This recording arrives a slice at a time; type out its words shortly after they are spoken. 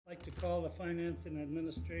like to call the Finance and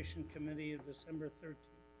Administration Committee of December 13th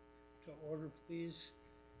to order, please.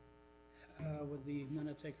 Would the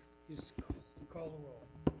minute taker please call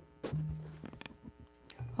the roll?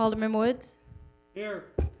 Alderman Woods. Here.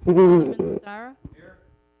 Alderman Lazara. Here.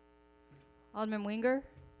 Alderman Winger.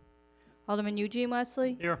 Alderman Eugene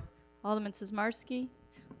Wesley. Here. Alderman Sizmarsky.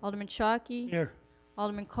 Alderman Shockey. Here.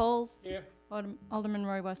 Alderman Coles. Here. Alderman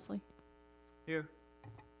Roy Wesley. Here.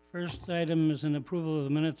 First item is an approval of the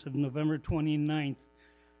minutes of November 29th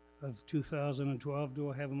of 2012. Do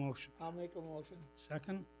I have a motion? I'll make a motion.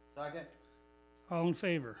 Second? Second. All in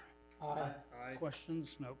favor? Aye.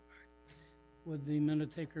 Questions? Nope. Would the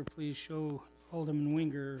minute taker please show Alderman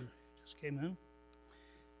Winger just came in?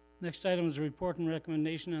 Next item is a report and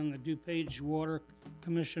recommendation on the DuPage Water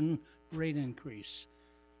Commission rate increase.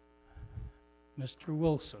 Mr.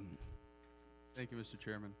 Wilson. Thank you, Mr.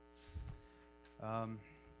 Chairman.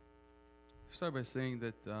 Start by saying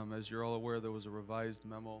that, as you're all aware, there was a revised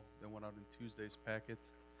memo that went out in Tuesday's packet.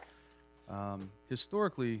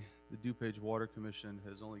 Historically, the DuPage Water Commission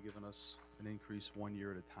has only given us an increase 1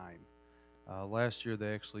 year at a time. Last year,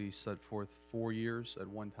 they actually set forth 4 years at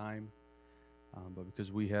one time, but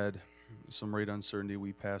because we had some rate uncertainty,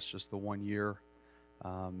 we passed just the 1 year.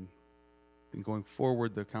 And going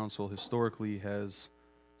forward, the council historically has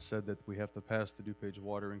said that we have to pass the DuPage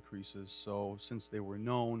water increases. So since they were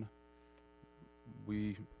known,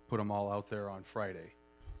 we put them all out there on Friday.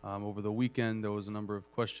 Over the weekend, there was a number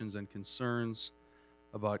of questions and concerns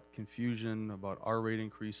about confusion about our rate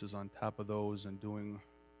increases on top of those and doing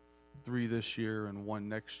 3 this year and 1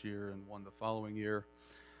 next year and 1 the following year.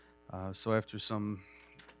 So after some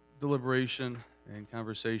deliberation and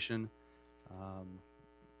conversation,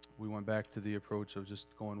 we went back to the approach of just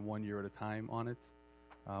going 1 year at a time on it.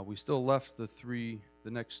 We still left the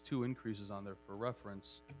next 2 increases on there for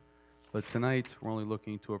reference, but tonight we're only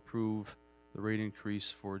looking to approve the rate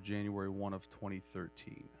increase for January 1 of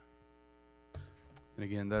 2013. And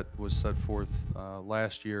again, that was set forth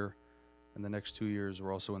last year, and the next 2 years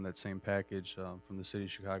were also in that same package from the City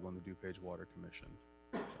of Chicago and the DuPage Water Commission.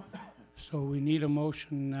 So we need a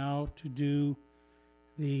motion now to do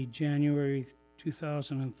the January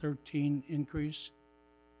 2013 increase.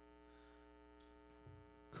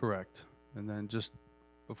 Correct. And then just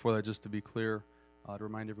before that, just to be clear, to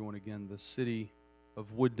remind everyone again, the City of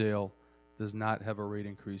Wooddale does not have a rate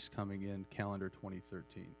increase coming in calendar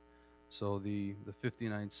 2013. So the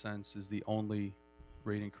 59 cents is the only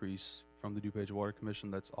rate increase from the DuPage Water Commission.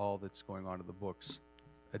 That's all that's going on to the books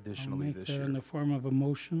additionally this year. I'll make that in the form of a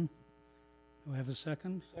motion. Do I have a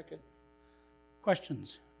second? Second.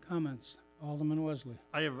 Questions, comments? Alderman Wesley.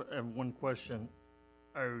 I have one question.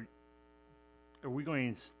 Are we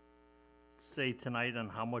going to say tonight on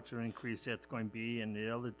how much of an increase that's going to be? And the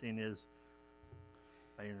other thing is,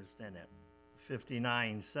 I understand that,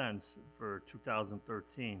 59 cents for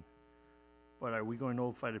 2013. But are we going to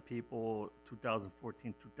notify the people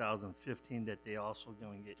 2014, 2015 that they also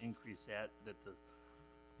going to get increased that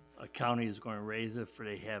the county is going to raise it, for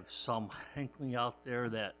they have some inkling out there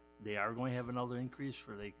that they are going to have another increase,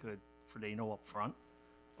 for they know up front?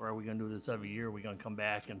 Or are we going to do this every year? Are we going to come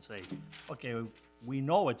back and say, okay, we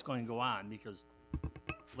know it's going to go on because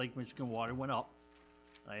Lake Michigan water went up.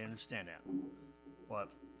 I understand that. But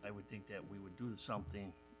I would think that we would do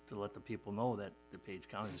something to let the people know that DuPage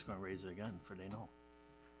County is going to raise it again, for they know.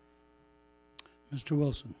 Mr.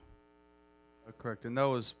 Wilson. Correct. And that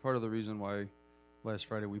was part of the reason why last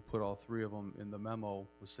Friday we put all 3 of them in the memo,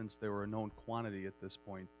 was since they were a known quantity at this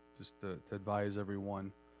point, just to advise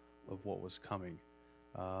everyone of what was coming.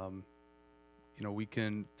 You know, we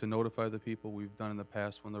can, to notify the people, we've done in the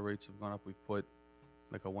past when the rates have gone up, we've put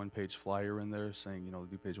like a 1-page flyer in there saying, you know,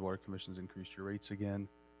 the DuPage Water Commission's increased your rates again.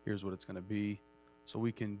 Here's what it's going to be. So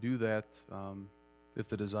we can do that if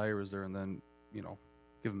the desire is there, and then, you know,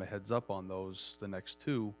 give them a heads up on those, the next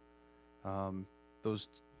 2.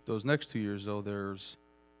 Those next 2 years, though, there's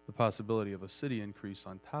the possibility of a city increase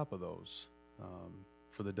on top of those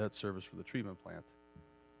for the debt service for the treatment plant.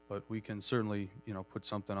 But we can certainly, you know, put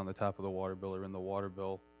something on the top of the water bill or in the water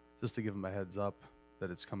bill just to give them a heads up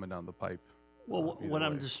that it's coming down the pipe. Well, what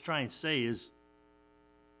I'm just trying to say is,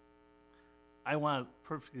 I want it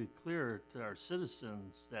perfectly clear to our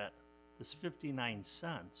citizens that this 59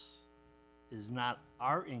 cents is not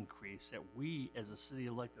our increase, that we as a city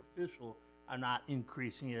elected official are not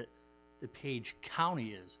increasing it, DuPage County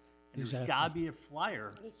is. And Exactly. there's got to be a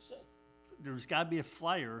flyer. There's got to be a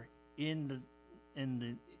flyer in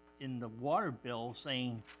the water bill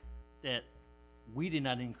saying that we did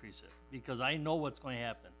not increase it, because I know what's going to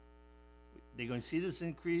happen. They're going to see this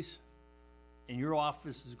increase, and your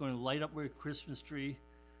office is going to light up with a Christmas tree,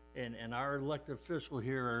 And our elected official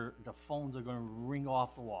here, the phones are gonna ring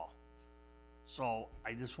off the wall. So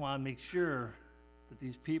I just wanna make sure that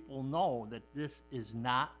these people know that this is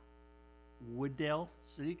not, Wooddale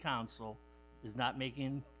City Council is not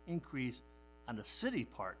making increase on the city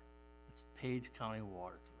part. It's Page County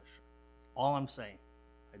Water Commission. All I'm saying.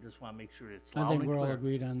 I just wanna make sure it's I loud think and we're all clear.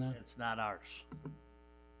 agreed on that, It's not ours.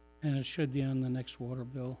 and it should be on the next water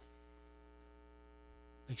bill,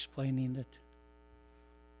 explaining it.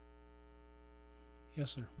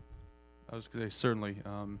 Yes, sir. I was gonna say, certainly,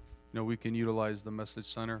 we can utilize the message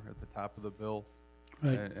center at the top of the bill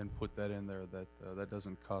Right, and put that in there. That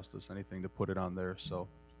doesn't cost us anything to put it on there, so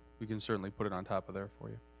we can certainly put it on top of there for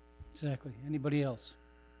you. exactly. Anybody else?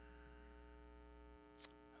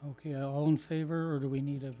 Okay, all in favor, or do we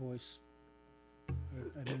need a voice?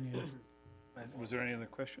 I don't need it. Was there any other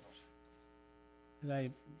questions? There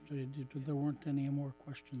weren't any more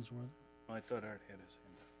questions, were there? Oh, I thought Art had his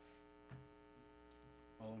hand up.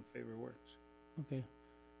 All in favor works. Okay.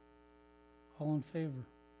 All in favor?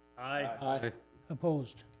 Aye.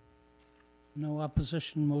 Opposed? No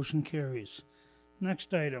opposition, motion carries.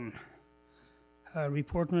 Next item,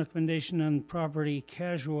 report and recommendation on property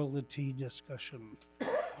casualty discussion.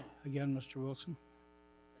 Again, Mr. Wilson.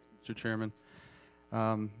 Mr. Chairman,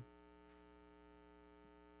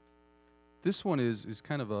 this one is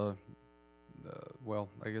kind of a, well,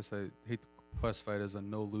 I guess I hate to classify it as a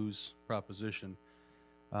no-lose proposition.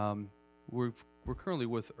 We're currently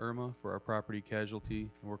with IRMA for our property casualty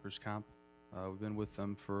and workers' comp. We've been with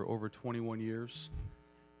them for over 21 years.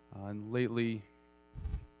 And lately,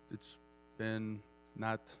 it's been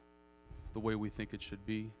not the way we think it should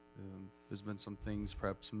be. There's been some things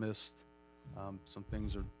perhaps missed. Some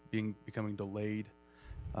things are becoming delayed.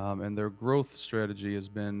 And their growth strategy has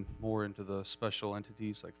been more into the special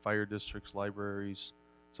entities like fire districts, libraries,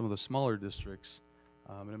 some of the smaller districts.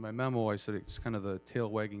 And in my memo, I said it's kind of the tail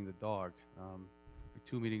wagging the dog. Like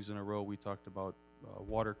 2 meetings in a row, we talked about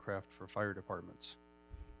watercraft for fire departments.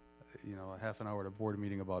 A half an hour at a board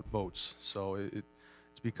meeting about boats. So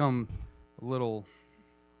it's become a little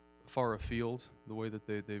far afield, the way that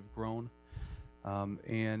they've grown.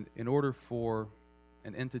 And in order for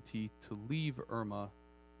an entity to leave IRMA,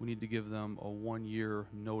 we need to give them a 1-year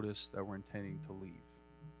notice that we're intending to leave.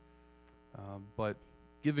 But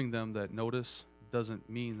giving them that notice doesn't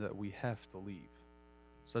mean that we have to leave.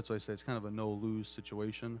 So that's why I say it's kind of a no-lose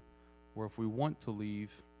situation, where if we want to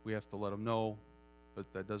leave, we have to let them know, but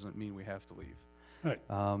that doesn't mean we have to leave. Right.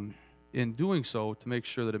 In doing so, to make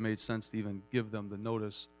sure that it made sense to even give them the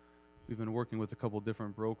notice, we've been working with a couple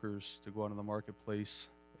different brokers to go out in the marketplace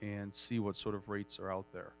and see what sort of rates are out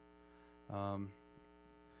there.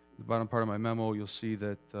 The bottom part of my memo, you'll see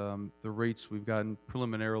that the rates we've gotten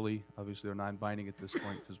preliminarily, obviously they're non-binding at this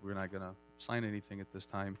point because we're not going to sign anything at this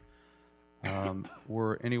time,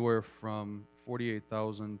 were anywhere from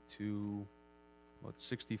 48,000 to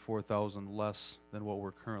 64,000 less than what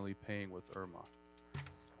we're currently paying with IRMA.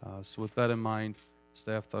 So with that in mind,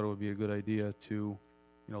 staff thought it would be a good idea to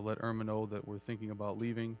let IRMA know that we're thinking about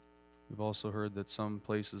leaving. We've also heard that some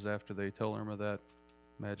places, after they tell IRMA that,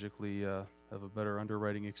 magically have a better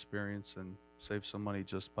underwriting experience and save some money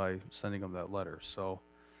just by sending them that letter. So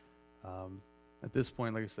at this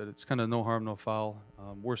point, like I said, it's kind of no harm, no foul.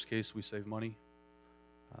 Worst case, we save money.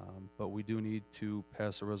 But we do need to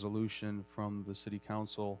pass a resolution from the city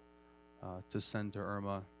council to send to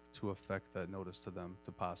IRMA to affect that notice to them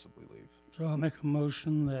to possibly leave. So I'll make a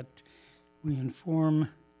motion that we inform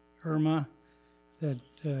IRMA that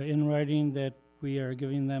in writing that we are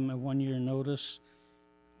giving them a 1-year notice,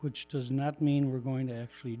 which does not mean we're going to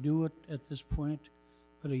actually do it at this point,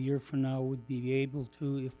 but a year from now would be able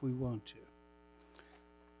to if we want to.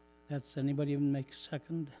 That's, anybody even make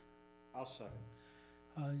second? I'll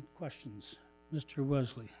second. Questions? Mr.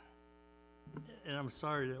 Wesley? And I'm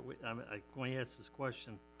sorry that I'm going to ask this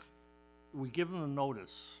question. We give them a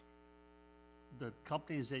notice. The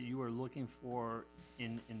companies that you are looking for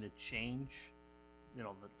in the change,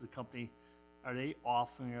 the company, are they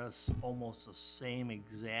offering us almost the same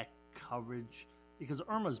exact coverage? Because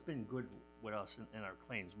IRMA's been good with us in our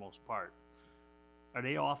claims most part. Are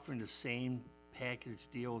they offering the same package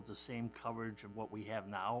deal with the same coverage of what we have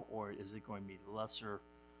now, or is it going to be lesser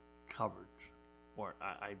coverage? Or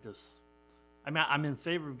I'm in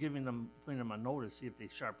favor of putting them a notice, see if they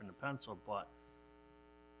sharpen the pencil, but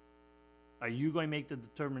are you going to make the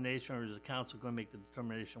determination, or is the council going to make the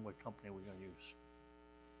determination what company we're going to use?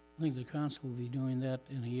 I think the council will be doing that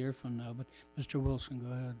in a year from now, but Mr. Wilson,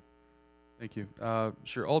 go ahead. Thank you.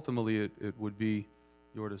 Sure, ultimately it would be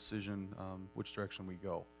your decision which direction we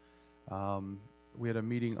go. We had a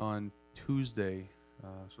meeting on Tuesday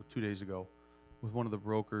so 2 days ago, with one of the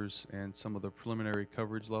brokers and some of the preliminary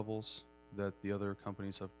coverage levels that the other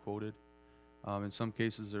companies have quoted. In some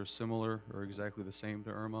cases, they're similar or exactly the same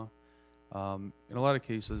to Irma. In a lot of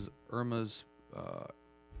cases, Irma's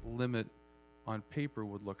limit on paper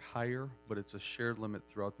would look higher, but it's a shared limit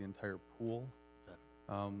throughout the entire pool.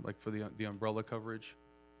 Like for the umbrella coverage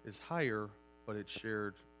is higher, but it's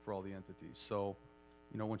shared for all the entities. So,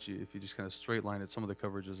 you know, if you just kind of straight line it, some of the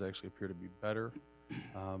coverages actually appear to be better.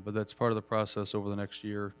 But that's part of the process over the next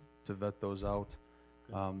year to vet those out.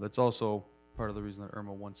 That's also part of the reason that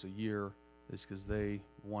Irma once a year is because they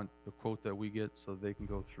want the quote that we get so they can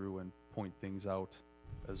go through and point things out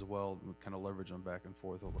as well and kind of leverage them back and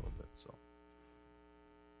forth a little bit. So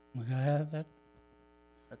We gotta have that?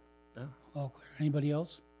 yeah. All clear. Anybody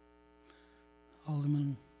else?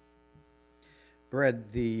 Alderman,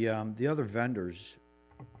 Brad, the other vendors,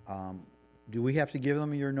 do we have to give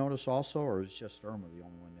them your notice also, or is just Irma the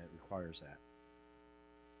only one that requires that?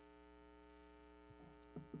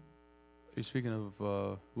 are you speaking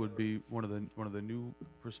of who would be one of the new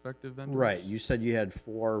prospective vendors? Right, you said you had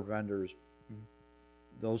 4 vendors. Mhm.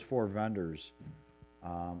 Those 4 vendors,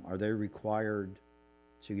 are they required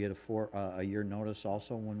to get a year notice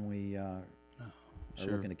also when we are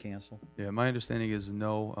Sure. looking to cancel? Yeah, my understanding is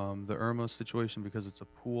no. The Irma situation, because it's a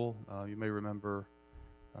pool, you may remember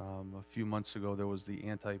a few months ago there was the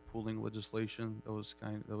anti-pooling legislation that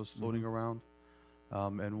was floating around,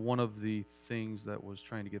 and one of the things that was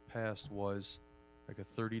trying to get passed was like a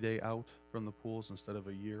 30-day out from the pools instead of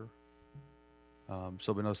a year.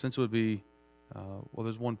 But no, since it would be, well,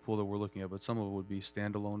 there's one pool that we're looking at, but some of it would be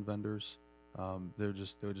standalone vendors. They would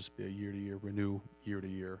just be a year-to-year renew,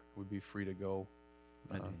 year-to-year. Would be free to go.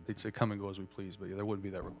 They'd say come and go as we please, but yeah, there wouldn't be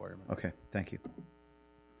that requirement. Okay, thank you.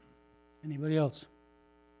 anybody else?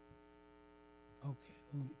 Okay,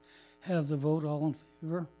 we'll have the vote. All in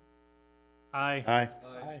favor? Aye.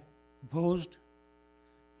 Aye. Opposed?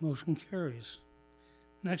 Motion carries.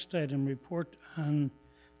 Next item, report on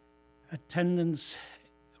attendance,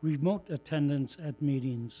 remote attendance at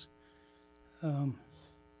meetings.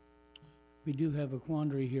 We do have a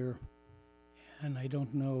quandary here, and I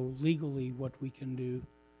don't know legally what we can do,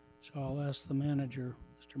 so I'll ask the manager,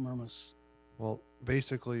 Mr. Murmas. Well,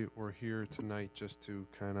 basically, we're here tonight just to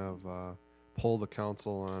kind of poll the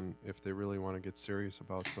council on if they really want to get serious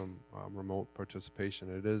about some remote participation.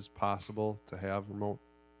 It is possible to have remote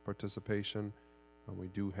participation. We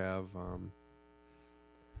do have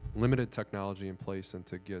limited technology in place, and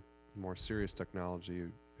to get more serious technology,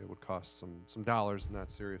 it would cost some dollars, not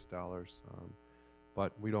serious dollars.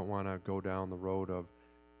 But we don't want to go down the road of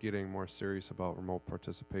getting more serious about remote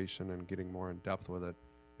participation and getting more in depth with it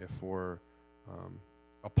if we're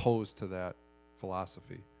opposed to that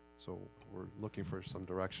philosophy. So we're looking for some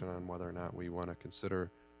direction on whether or not we want to consider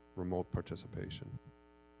remote participation.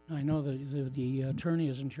 I know that the attorney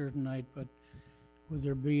isn't here tonight, but would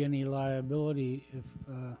there be any liability if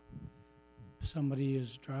somebody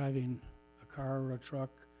is driving a car or a truck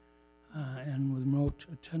and with remote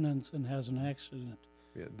attendance and has an accident?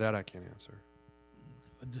 Yeah, that I can't answer.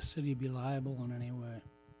 Would the city be liable in any way?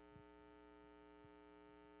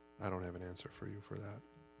 I don't have an answer for you for that.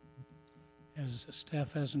 As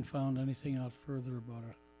staff hasn't found anything out further about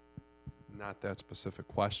it. Not that specific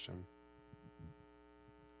question.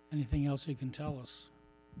 Anything else you can tell us?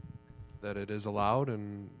 That it is allowed,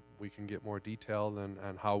 and we can get more detail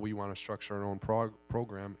on how we want to structure our own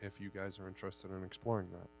program if you guys are interested in exploring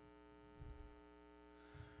that.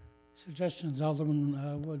 Suggestions,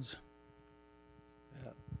 Alderman Woods.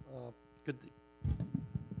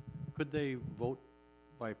 Could they vote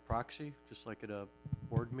by proxy, just like at a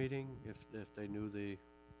board meeting, if they knew the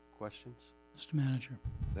questions? Mr. Manager.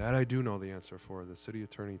 That I do know the answer for. The city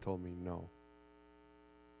attorney told me no.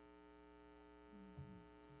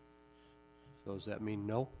 So does that mean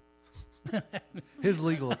no? His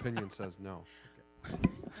legal opinion says no.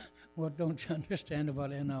 What don't you understand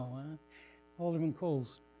about NO, huh? Alderman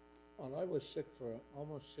Coles. Well, I was sick for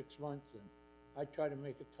almost 6 months, and I tried to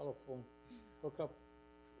make a hook up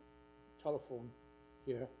telephone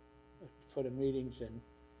here for the meetings, and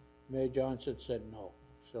Mayor Johnson said no.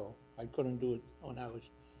 So I couldn't do it when I was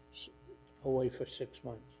away for 6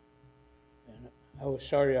 months. And I was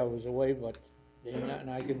sorry I was away, but there's nothing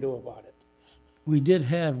I can do about it. We did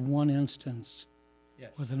have one instance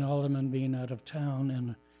with an alderman being out of town,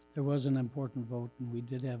 and there was an important vote, and we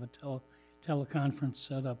did have a teleconference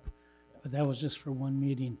set up, but that was just for one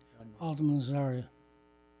meeting. Alderman Zaria.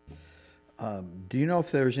 Do you know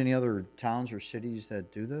if there's any other towns or cities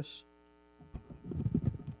that do this?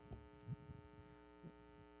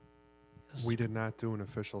 We did not do an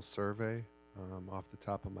official survey off the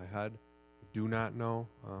top of my head. Do not know.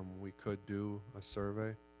 We could do a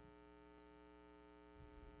survey.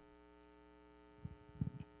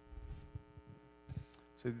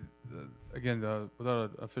 So, again,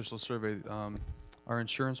 without an official survey, our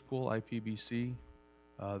insurance pool, IPBC,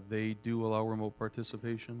 they do allow remote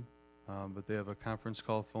participation, but they have a conference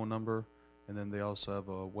call phone number, and then they also have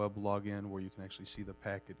a web login where you can actually see the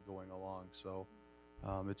packet going along. So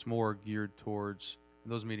it's more geared towards,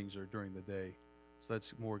 and those meetings are during the day, so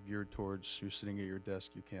that's more geared towards you're sitting at your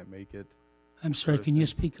desk, you can't make it. I'm sorry, can you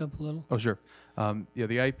speak up a little? Oh, sure. Yeah,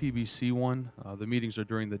 the IPBC one, the meetings are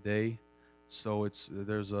during the day. So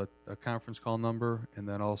there's a conference call number and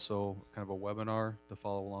then also kind of a webinar to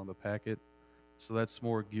follow along the packet. So that's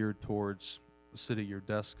more geared towards sit at your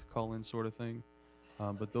desk call-in sort of thing.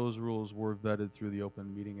 But those rules were vetted through the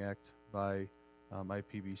Open Meeting Act by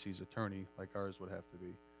IPBC's attorney, like ours would have to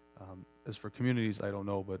be. As for communities, I don't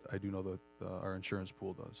know, but I do know that our insurance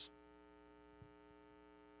pool does.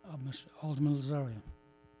 Mr. Alderman Lazario.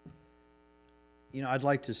 You know, I'd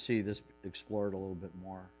like to see this explored a little bit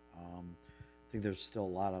more. I think there's still a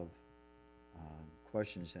lot of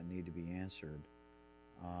questions that need to be answered.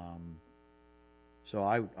 So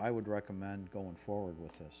I would recommend going forward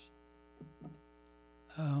with this.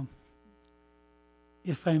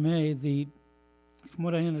 If I may, from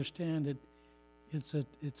what I understand, it's a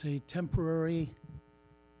temporary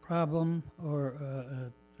problem, or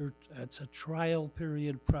it's a trial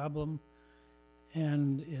period problem,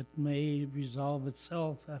 and it may resolve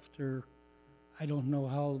itself after, I don't know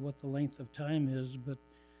what the length of time is, but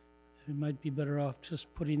it might be better off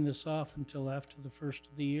just putting this off until after the first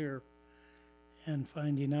of the year and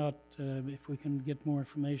finding out if we can get more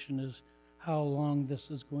information as how long this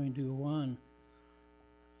is going to go on.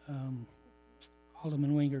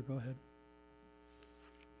 Alderman Winger, go ahead.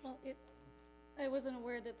 Well, I wasn't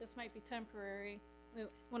aware that this might be temporary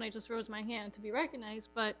when I just rose my hand to be recognized,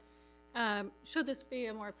 but should this be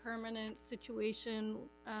a more permanent situation,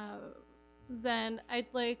 then I'd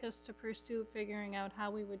like us to pursue figuring out how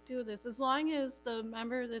we would do this. As long as the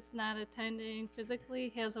member that's not attending physically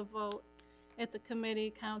has a vote at the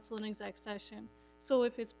committee, council, and exec session. So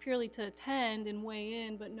if it's purely to attend and weigh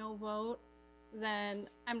in but no vote, then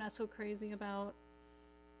I'm not so crazy about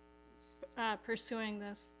pursuing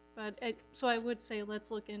this. But so I would say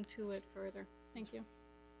let's look into it further. Thank you.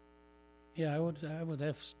 Yeah, I would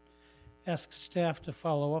ask staff to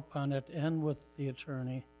follow up on it and with the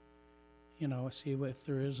attorney, see if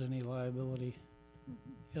there is any liability.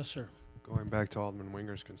 Mm-hmm. Yes, sir. Going back to Alderman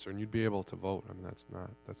Winger's concern, you'd be able to vote. I mean, that's not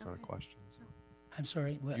a question. So. I'm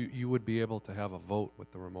sorry, what? You would be able to have a vote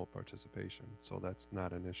with the remote participation, so that's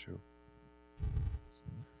not an issue.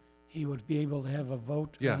 He would be able to have a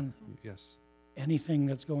vote Yeah, on yes, anything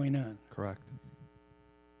that's going on. correct.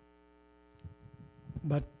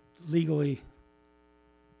 But legally,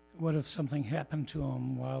 what if something happened to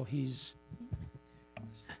him while he's,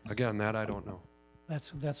 Again, that I don't know.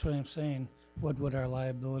 that's what I'm saying. What would our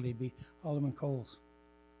liability be? Alderman Coles.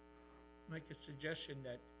 Make a suggestion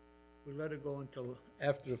that we let it go until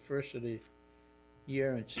after the first of the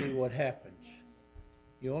year and see what happens.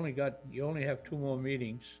 You only have 2 more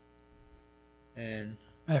meetings, and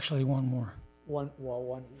Actually, one more. one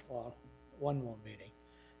more meeting.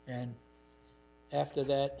 And after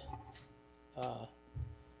that,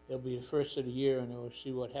 it'll be the first of the year, and we'll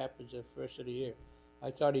see what happens at the first of the year.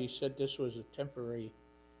 I thought he said this was a temporary,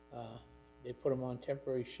 they put him on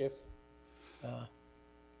temporary shift. I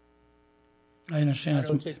understand. I it's-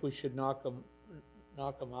 don't think we should knock him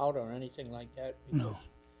out or anything like that. No.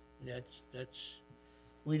 Because that's,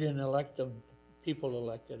 we didn't elect him, people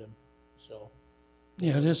elected him, so.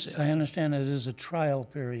 Yeah, I understand it is a trial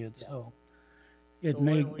period, so it So why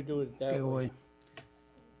may don't we do it that go way? away.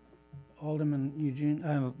 Alderman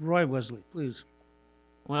Eugene, Roy Wesley, please.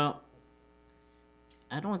 Well,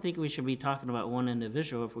 I don't think we should be talking about one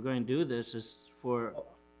individual. If we're going to do this, is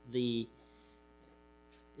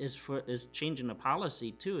changing the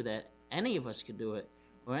policy too, that any of us could do it,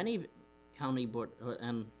 or any county board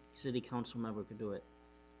and city council member could do it.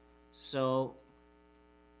 So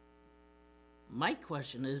my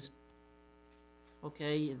question is,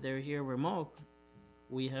 okay, they're here remote.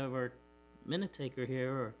 We have our minute taker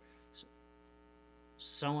here, or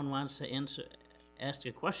someone wants to ask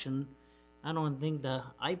a question. I don't think the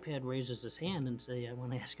iPad raises his hand and say, I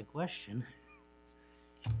want to ask a question.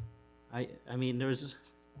 I mean,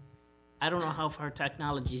 I don't know how far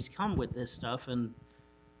technology's come with this stuff, and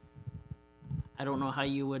I don't know how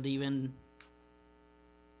you would even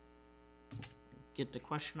get the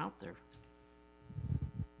question out there.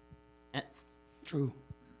 True.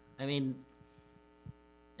 I mean,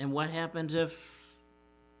 And what happens if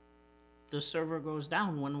the server goes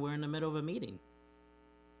down when we're in the middle of a meeting?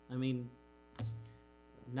 I mean,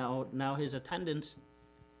 now his attendance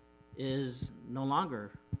is no longer.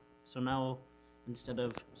 So now, instead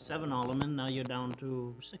of 7 aldermen, now you're down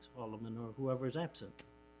to 6 aldermen or whoever's absent.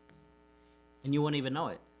 And you won't even know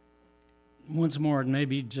it. Once more, it may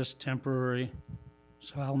be just temporary,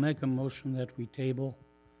 so I'll make a motion that we table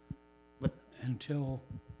But until,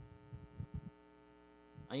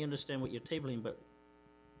 I understand what you're tabling, but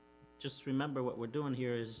just remember what we're doing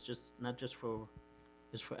here is just, not just for,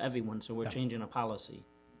 is for everyone, so we're Yeah. changing a policy.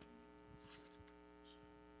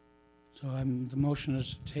 so the motion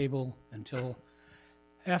is to table until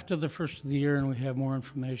after the first of the year, and we have more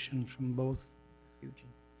information from both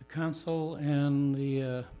the council and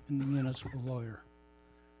the municipal lawyer.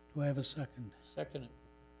 Do I have a second? Second it.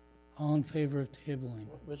 All in favor of tabling?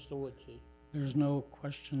 Mr. Woodsy. There's no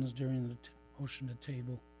questions during the motion to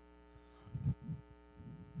table.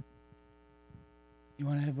 You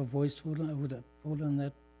want to have a voice vote on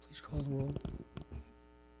that? Please call the roll.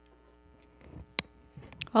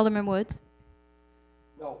 Alderman Woods.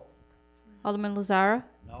 No. Alderman Lazara.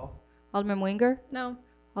 No? Alderman Winger. No,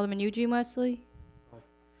 Alderman Eugene Wesley.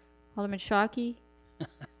 Alderman Shockey.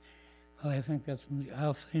 Well, I think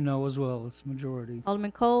I'll say no as well. It's the majority.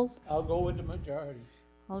 Alderman Coles. I'll go with the majority.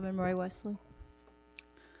 Alderman Roy Wesley.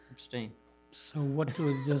 Abstain. So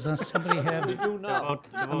does somebody have, We do now.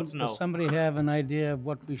 The vote's no. does somebody have an idea of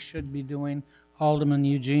what we should be doing? Alderman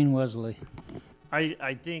Eugene Wesley.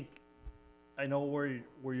 I think, I know where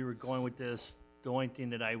you were going with this. The only thing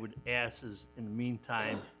that I would ask is, in the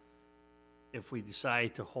meantime, if we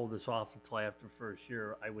decide to hold this off until after the first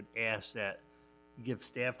year, I would ask that you give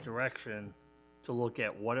staff direction to look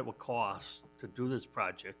at what it would cost to do this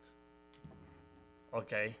project.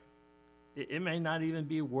 Okay? It may not even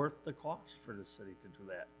be worth the cost for the city to do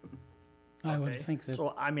that. I would Okay? think that,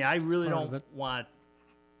 So, I mean, I really part of don't it. want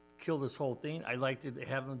to kill this whole thing. I'd like to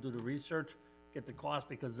have them do the research, get the cost,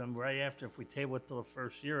 because then right after, if we table it till the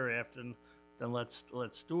first year after, then let's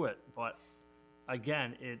do it. But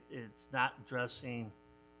again, it's not addressing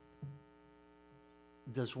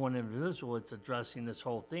this one individual, it's addressing this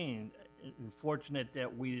whole thing. Unfortunate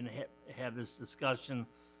that we didn't have this discussion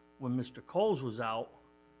when Mr. Coles was out,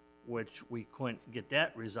 which we couldn't get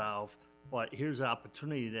that resolved. But here's an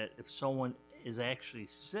opportunity that if someone is actually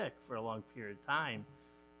sick for a long period of time,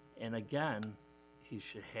 and again, he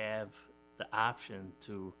should have the option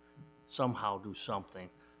to somehow do something.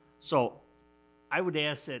 So I would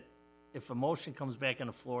ask that if a motion comes back on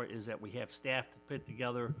the floor, is that we have staff to put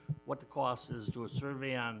together what the cost is, do a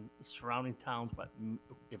survey on surrounding towns, but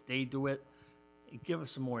if they do it, give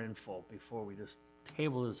us some more info before we just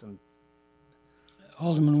table this and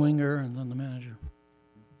Alderman Winger and then the manager.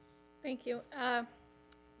 thank you.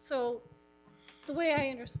 So the way I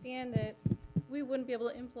understand it, we wouldn't be able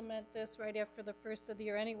to implement this right after the first of the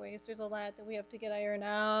year anyways. There's a lot that we have to get ironed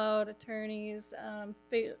out, attorneys,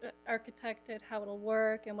 architected, how it'll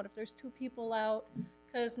work, and what if there's 2 people out?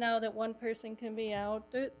 Because now that 1 person can be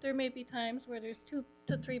out, there may be times where there's 2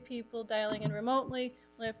 to 3 people dialing in remotely.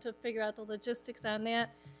 We'll have to figure out the logistics on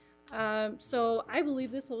that. So I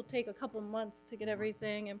believe this will take a couple months to get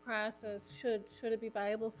everything in process, should it be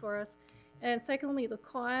viable for us. And secondly, the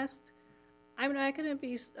cost, I'm not going to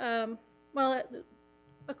be, well,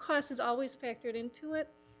 a cost is always factored into it,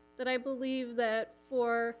 that I believe that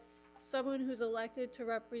for someone who's elected to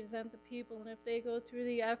represent the people, and if they go through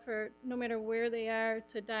the effort, no matter where they are,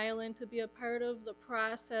 to dial in, to be a part of the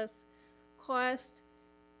process, cost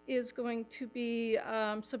is going to be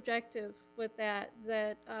subjective with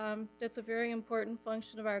that's a very important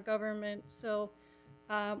function of our government. So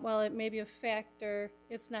while it may be a factor,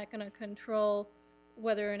 it's not going to control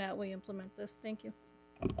whether or not we implement this. Thank you.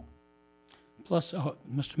 Plus,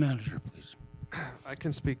 Mr. Manager, please. I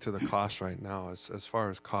can speak to the cost right now. As far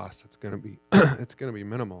as cost, it's going to be it's going to be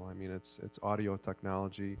minimal. I mean, it's audio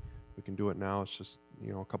technology. We can do it now. It's just,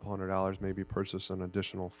 you know, a couple $100, maybe purchase an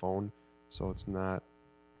additional phone. So it's not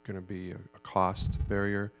going to be a cost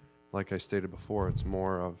barrier. Like I stated before, it's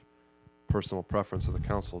more of personal preference of the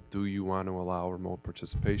council. Do you want to allow remote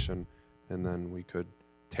participation? And then we could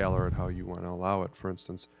tailor it how you want to allow it. For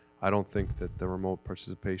instance, I don't think that the remote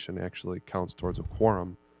participation actually counts towards a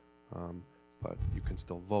quorum, but you can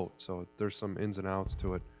still vote. So there's some ins and outs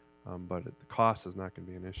to it, but the cost is not going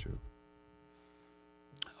to be an issue.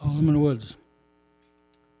 Alderman Woods.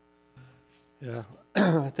 Yeah,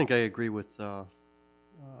 I think I agree with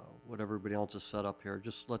what everybody else has set up here.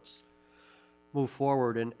 Just let's move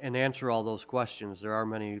forward and answer all those questions. There are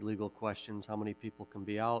many legal questions. How many people can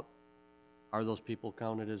be out? Are those people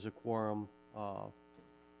counted as a quorum?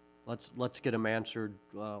 let's get them answered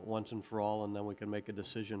once and for all, and then we can make a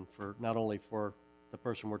decision for, not only for the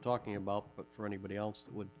person we're talking about, but for anybody else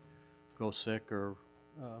that would go sick or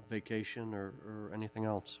vacation or anything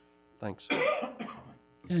else. Thanks.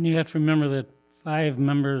 And you have to remember that 5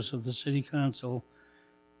 members of the city council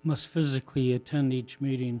must physically attend each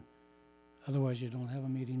meeting. Otherwise, you don't have a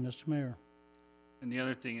meeting, Mr. Mayor. And the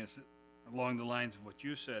other thing is, along the lines of what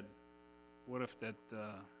you said, what if that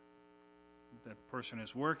person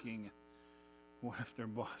is working? What if their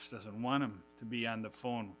boss doesn't want them to be on the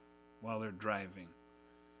phone while they're driving?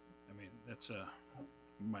 I mean,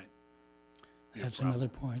 might be a That's problem. another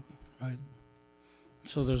point, right?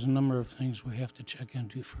 So there's a number of things we have to check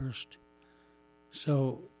into first.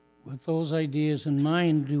 So with those ideas in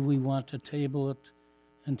mind, do we want to table it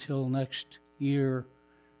until next year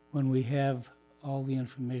when we have all the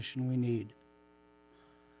information we need?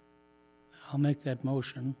 I'll make that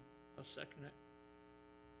motion. I'll second it.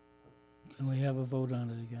 Can we have a vote on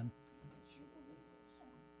it again?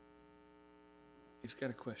 He's got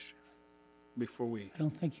a question before we, I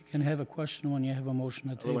don't think you can have a question when you have a motion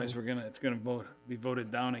to table. otherwise it's gonna be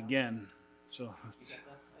voted down again, so.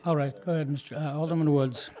 All right, go ahead, Mr. Alderman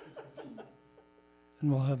Woods.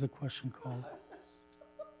 And we'll have the question called.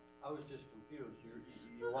 I was just confused.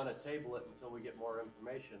 You want to table it until we get more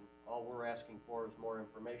information. All we're asking for is more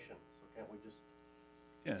information. So can't we just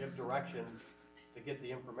Yeah, give direction to get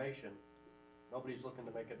the information? Nobody's looking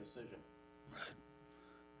to make a decision.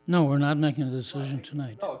 No, we're not making a decision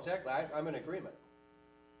tonight. No, exactly. I'm in agreement.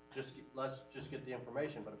 Let's just get the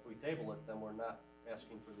information, but if we table it, then we're not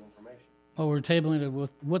asking for the information. Well, we're tabling it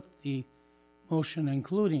with the motion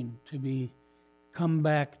including to be, come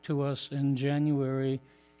back to us in January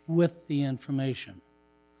with the information.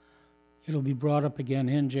 It'll be brought up again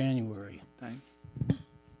in January. thank,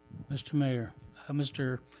 Mr. Mayor,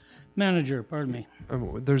 Mr. Manager, pardon me.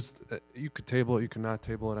 There's, you could table it, you could not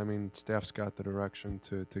table it. I mean, staff's got the direction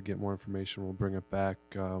to get more information. We'll bring it back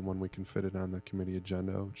when we can fit it on the committee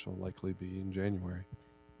agenda, which will likely be in January.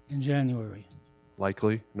 In January.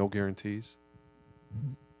 Likely, no guarantees.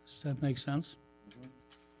 Does that make sense?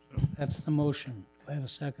 That's the motion. Do I have a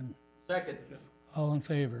second? Second. All in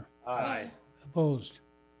favor? aye. Opposed?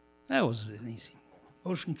 That was an easy.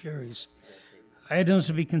 Motion carries. Items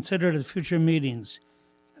to be considered at future meetings.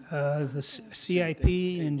 The CIP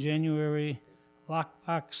in January,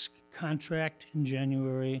 lockbox contract in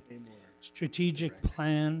January, strategic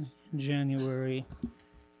plan in January,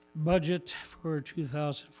 budget for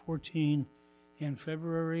 2014 in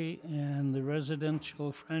February, and the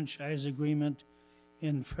residential franchise agreement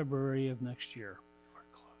in February of next year.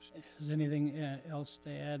 Is anything else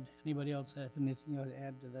to add? Anybody else have anything to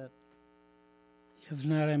add to that? If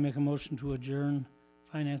not, I make a motion to adjourn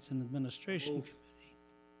Finance and Administration Committee.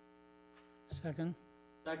 Second,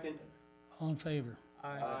 Second. all in favor?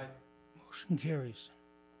 Aye. Motion carries.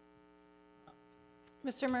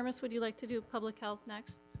 Mr. Murmas, would you like to do public health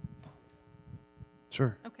next?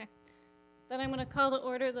 Sure. Okay. Then I'm going to call to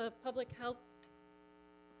order the public health.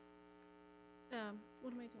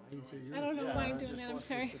 What am I doing? I don't know why I'm doing that, I'm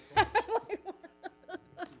sorry. I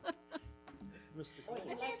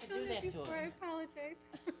can't do that before, I apologize.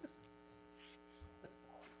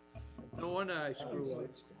 No wonder I screw up.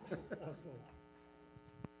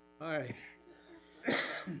 All right.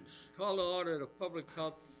 Call to order the Public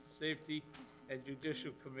Health, Safety, and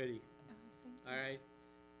Judicial Committee. All right.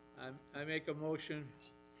 I make a motion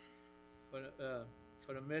for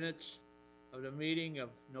the minutes of the meeting of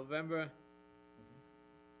November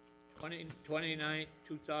 29th,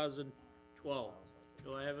 2012.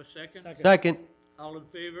 Do I have a second? Second. All in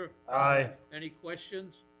favor? Aye. Any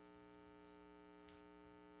questions?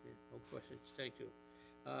 Okay, no questions, thank you.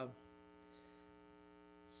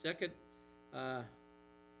 Second,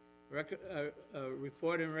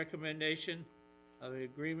 report and recommendation of the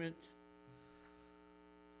agreement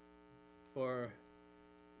for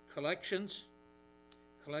collectors,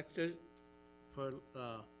 for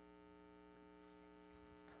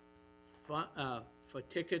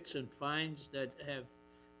tickets and fines that have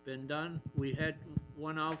been done. We had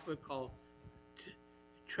one outfit called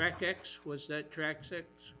TrackX, was that TrackX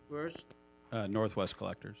first? Northwest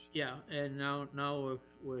Collectors. Yeah, and now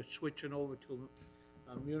we're switching over to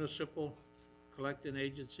a municipal collecting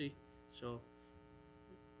agency, so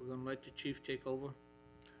we're gonna let the chief take over.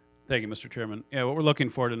 Thank you, Mr. Chairman. Yeah, what we're looking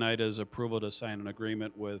for tonight is approval to sign an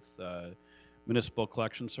agreement with Municipal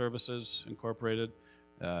Collection Services Incorporated.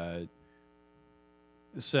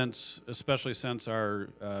 Especially since our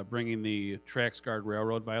bringing the TraxGuard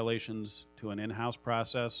railroad violations to an in-house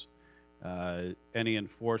process, any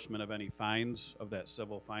enforcement of any fines of that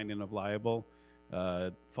civil finding of liable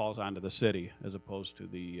falls onto the city as opposed to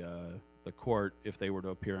the court if they were to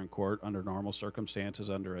appear in court under normal circumstances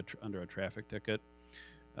under a traffic ticket.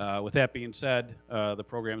 With that being said, the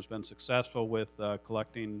program's been successful with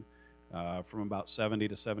collecting from about 70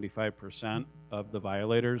 to 75% of the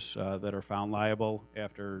violators that are found liable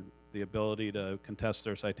after the ability to contest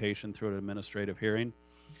their citation through an administrative hearing.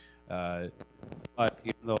 But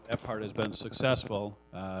even though that part has been successful,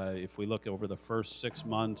 if we look over the first 6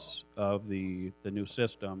 months of the new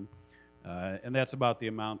system, and that's about the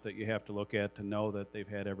amount that you have to look at to know that they've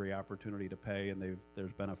had every opportunity to pay and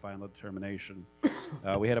there's been a final determination.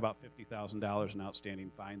 We had about $50,000 in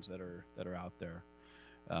outstanding fines that are out there.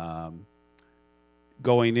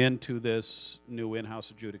 Going into this new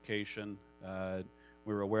in-house adjudication,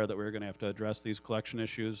 we were aware that we were going to have to address these collection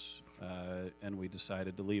issues, and we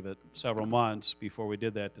decided to leave it several months before we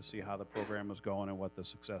did that to see how the program was going and what the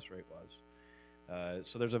success rate was.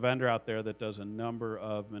 So there's a vendor out there that does a number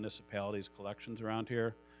of municipalities' collections around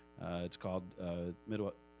here. It's called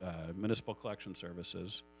Municipal Collection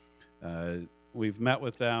Services. We've met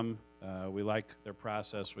with them. We like their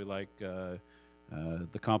process. We like the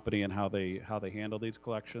company and how they handle these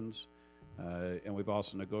collections. And we've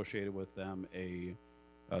also negotiated with them a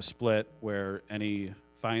split where any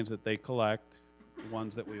fines that they collect,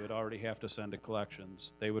 ones that we would already have to send to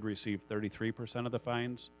collections, they would receive 33% of the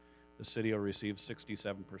fines. The city will receive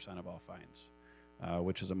 67% of all fines,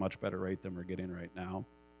 which is a much better rate than we're getting right now.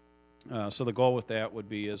 So the goal with that would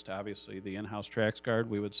be is to obviously the in-house TraxGuard,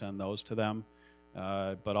 we would send those to them.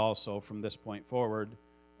 But also from this point forward,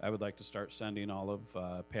 I would like to start sending all of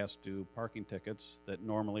past due parking tickets that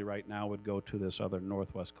normally right now would go to this other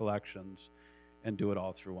Northwest Collections and do it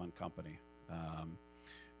all through one company.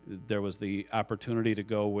 There was the opportunity to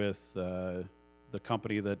go with the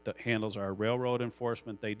company that handles our railroad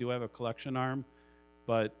enforcement. They do have a collection arm,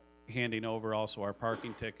 but handing over also our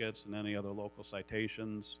parking tickets and any other local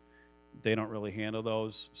citations, they don't really handle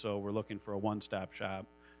those. So we're looking for a one-stop shop.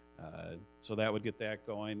 So that would get that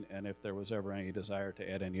going, and if there was ever any desire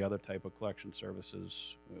to add any other type of collection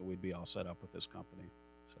services, we'd be all set up with this company.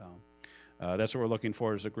 So that's what we're looking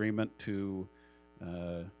for, is agreement to,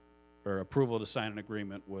 or approval to sign an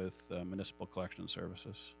agreement with Municipal Collection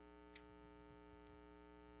Services.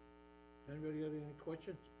 Anybody got any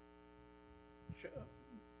questions?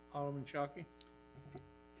 Alderman Sharkey?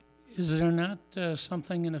 Is there not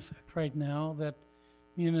something in effect right now that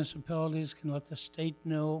municipalities can let the state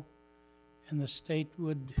know, and the state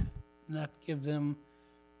would not give them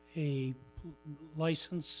a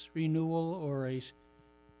license renewal or a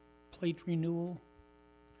plate renewal?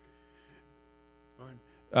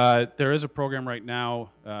 There is a program right now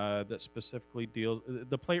that specifically deals,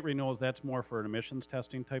 the plate renewals, that's more for an emissions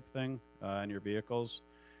testing type thing in your vehicles.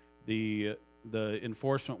 The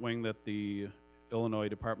enforcement wing that the Illinois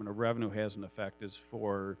Department of Revenue has in effect is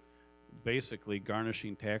for basically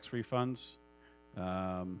garnishing tax refunds.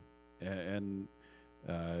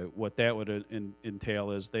 What that would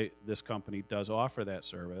entail is this company does offer that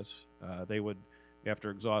service. They would, after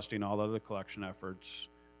exhausting all other collection efforts,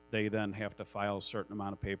 they then have to file a certain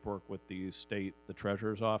amount of paperwork with the state, the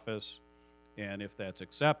treasurer's office, and if that's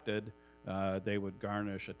accepted, they would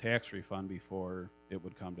garnish a tax refund before it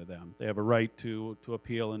would come to them. They have a right to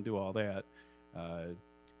appeal and do all that.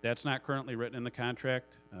 That's not currently written in the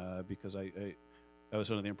contract because I was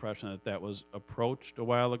under the impression that that was approached a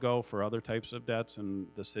while ago for other types of debts, and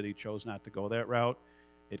the city chose not to go that route.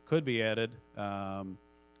 It could be added,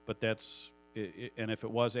 but that's, and if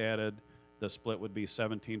it was added, the split would be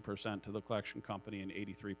 17% to the collection company and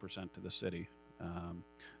 83% to the city.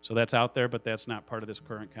 So that's out there, but that's not part of this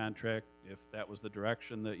current contract. If that was the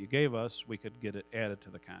direction that you gave us, we could get it added to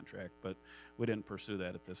the contract, but we didn't pursue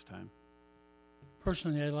that at this time.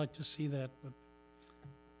 Personally, I'd like to see that, but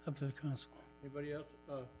up to the council. Anybody else?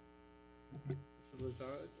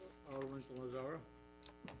 Alderman Lazara?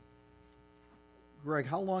 Greg,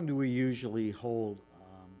 how long do we usually hold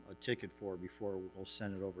a ticket for before we'll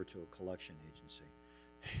send it over to a collection agency?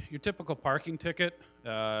 Your typical parking ticket,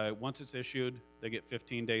 once it's issued, they get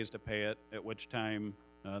 15 days to pay it, at which time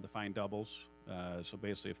the fine doubles. So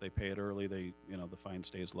basically, if they pay it early, the fine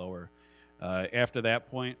stays lower. After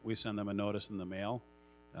that point, we send them a notice in the mail.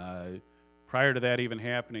 Prior to that even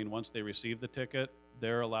happening, once they receive the ticket,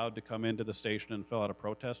 they're allowed to come into the station and fill out a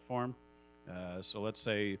protest form. So let's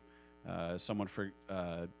say someone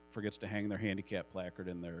forgets to hang their handicap placard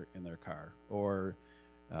in their car, or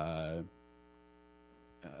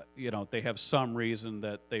they have some reason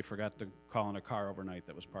that they forgot to call in a car overnight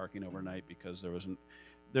that was parking overnight because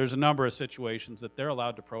there's a number of situations that they're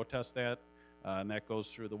allowed to protest that. and that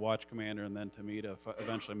goes through the watch commander and then to me to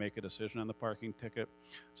eventually make a decision on the parking ticket.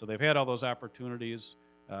 So they've had all those opportunities.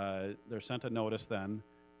 They're sent a notice then,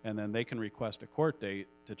 and then they can request a court date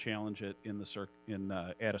to challenge it in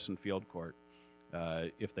the Addison Field Court.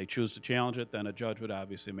 If they choose to challenge it, then a judge would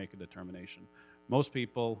obviously make a determination. Most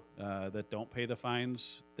people that don't pay the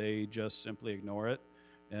fines, they just simply ignore it,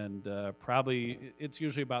 and probably it's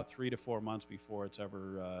usually about 3 to 4 months before it's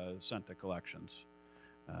ever sent to collections.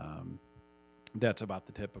 That's about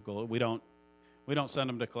the typical. We don't send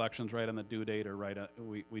them to collections right on the due date or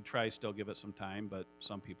we try still give it some time, but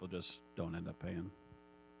some people just don't end up paying.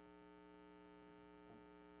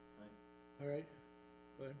 All right,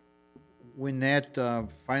 go ahead. When that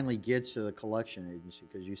finally gets to the collection agency,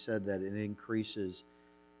 because you said that it increases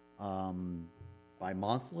by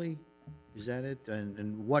monthly, is that it?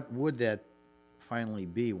 And what would that finally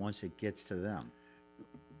be once it gets to them?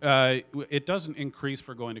 It doesn't increase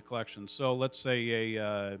for going to collections. So let's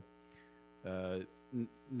say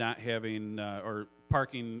not having or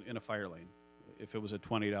parking in a fire lane. If it was a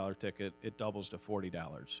 $20 ticket, it doubles to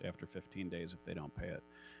 $40 after 15 days if they don't pay it.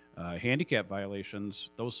 Handicap violations,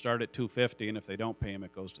 those start at $250, and if they don't pay them,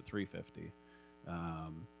 it goes to $350.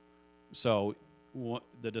 So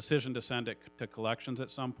the decision to send it to collections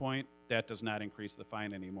at some point, that does not increase the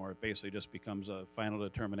fine anymore. It basically just becomes a final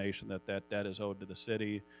determination that that debt is owed to the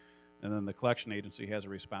city, and then the collection agency has a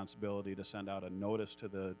responsibility to send out a notice to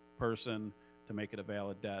the person to make it a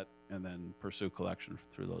valid debt, and then pursue collection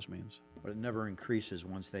through those means. But it never increases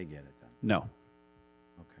once they get it then? No.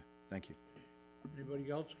 Okay, thank you. Anybody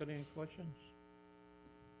else got any questions?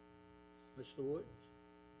 Mr. Woods?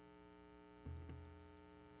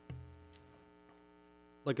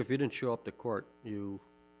 Like if you didn't show up to court,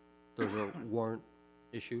 there's a warrant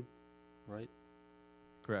issued, right?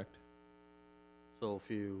 Correct. So if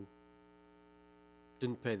you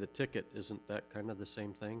didn't pay the ticket, isn't that kind of the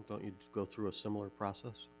same thing? Don't you go through a similar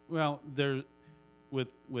process? Well,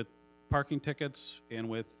 with parking tickets and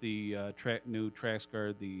with the new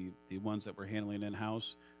TraxGuard, the ones that we're handling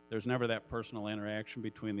in-house, there's never that personal interaction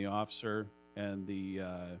between the officer and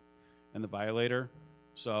the violator.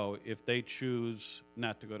 So if they choose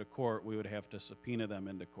not to go to court, we would have to subpoena them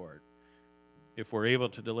into court. If we're able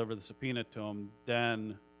to deliver the subpoena to them,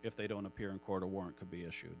 then if they don't appear in court, a warrant could be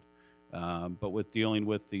issued. But with dealing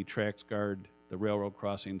with the TraxGuard, the railroad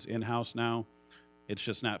crossings in-house now, it's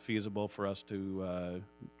just not feasible for us to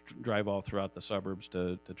drive all throughout the suburbs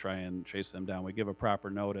to try and chase them down. We give a proper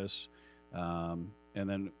notice, and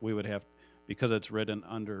then we would have, because it's written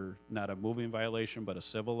under not a moving violation but a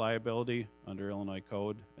civil liability under Illinois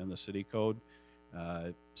code and the city code,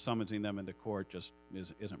 summoning them into court just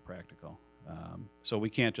isn't practical. So we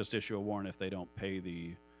can't just issue a warrant if they don't pay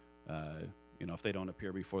the, if they don't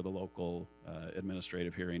appear before the local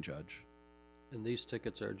administrative hearing judge. And these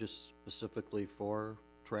tickets are just specifically for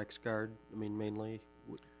TraxGuard, I mean, mainly?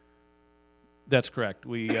 That's correct.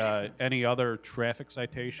 We, any other traffic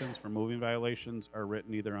citations for moving violations are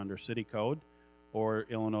written either under city code or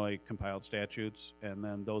Illinois compiled statutes, and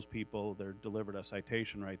then those people, they're delivered a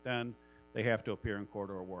citation right then. They have to appear in court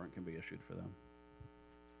or a warrant can be issued for them.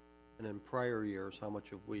 And in prior years, how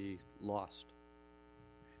much have we lost?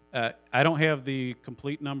 I don't have the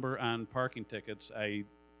complete number on parking tickets.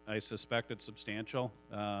 I suspect it's substantial.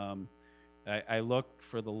 I looked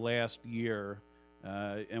for the last year,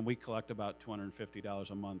 and we collect about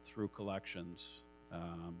 $250 a month through collections.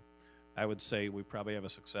 I would say we probably have a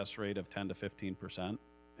success rate of 10 to 15%,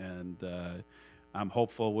 and I'm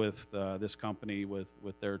hopeful with this company,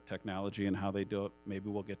 with their technology and how they do it, maybe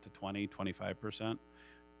we'll get to 20, 25%,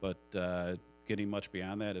 but getting much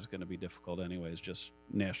beyond that is going to be difficult anyways, just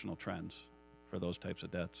national trends for those types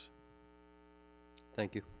of debts.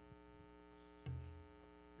 Thank you.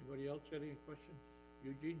 Anybody else got any questions?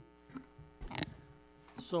 Eugene?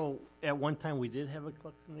 So, at one time, we did have a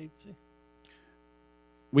collection agency?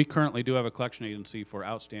 We currently do have a collection agency for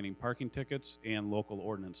outstanding parking tickets and local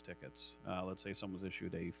ordinance tickets. Let's say someone's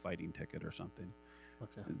issued a fighting ticket or something.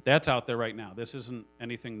 Okay. That's out there right now. This isn't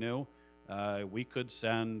anything new. We could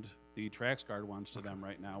send the TraxGuard ones to them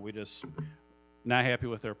right now. We just not happy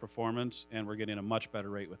with their performance, and we're getting a much better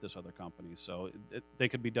rate with this other company. So they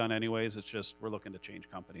could be done anyways. It's just we're looking to change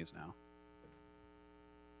companies now.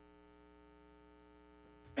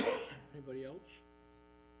 Anybody else?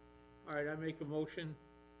 All right, I make a motion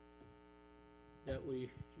that we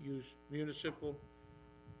use municipal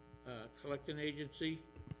collecting agency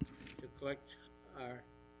to collect our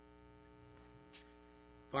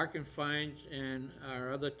parking fines and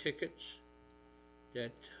our other tickets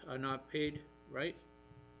that are not paid, right?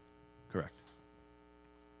 Correct.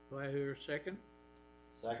 Do I hear a second?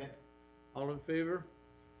 Second? All in favor?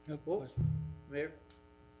 Yep. Oh, Mayor?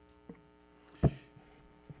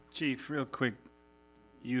 Chief, real quick,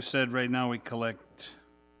 you said right now we collect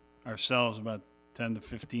ourselves about 10 to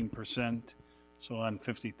 15%. So on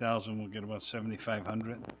 50,000, we'll get about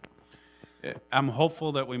 7,500 I'm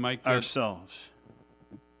hopeful that we might get, ourselves.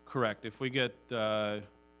 correct, if we get about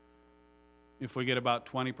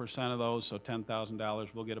 20% of those, so $10,000,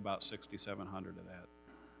 we'll get about 6,700 of that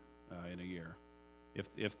in a year,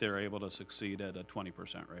 if they're able to succeed at a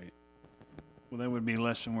 20% rate. Well, that would be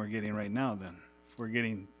less than we're getting right now then. If we're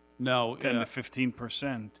getting No, 10 to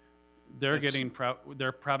 15%. they're That's- getting,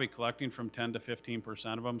 they're probably collecting from 10 to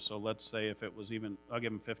 15% of them, so let's say if it was even, I'll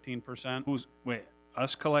give them 15%. Wait,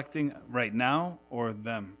 us collecting right now or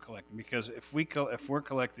them collecting? Because if we're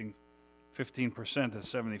collecting 15%, that's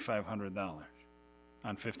 $7,500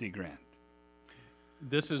 on 50 grand.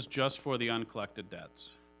 This is just for the uncollected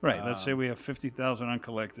debts. Right, let's say we have 50,000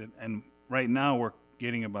 uncollected, and right now we're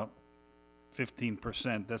getting about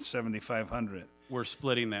 15%, that's 7,500. We're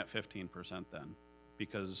splitting that 15% then,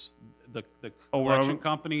 because the Oh, we're collection over-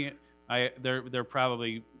 company, they're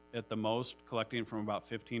probably at the most collecting from about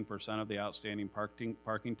 15% of the outstanding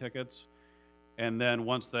parking tickets. And then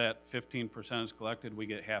once that 15% is collected, we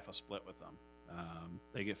get half a split with them.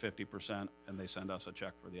 They get 50% and they send us a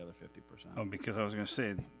check for the other 50%. Oh, because I was gonna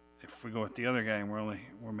say, if we go with the other guy and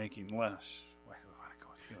we're making less, why do we wanna go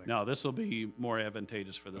with the other guy? No, this will be more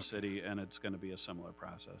advantageous for the city, and it's gonna be a similar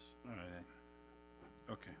process. All right.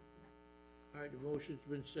 Okay. All right, the motion's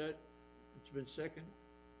been set. It's been second.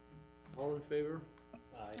 All in favor?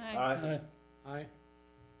 Aye. Aye.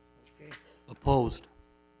 Okay, Opposed?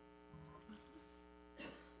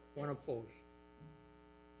 one opposed.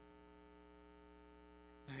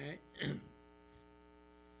 All right.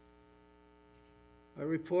 A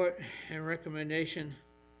report and recommendation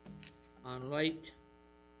on light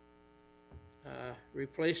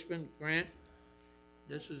replacement grant.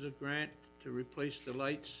 This is a grant to replace the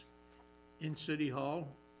lights in City Hall,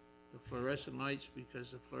 the fluorescent lights, because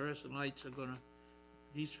the fluorescent lights are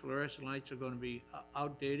these fluorescent lights are gonna be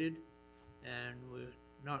outdated, and we're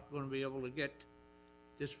not gonna be able to get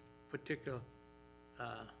this particular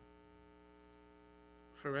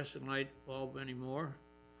fluorescent light bulb anymore,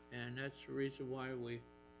 and that's the reason why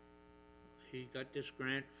he got this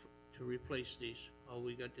grant to replace these, or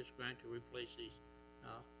we got this grant to replace these.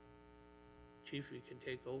 Chief, you can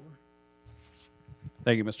take over.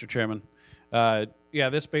 Thank you, Mr. Chairman. Yeah,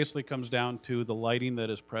 this basically comes down to the lighting that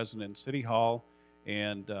is present in City Hall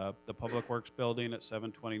and the Public Works Building at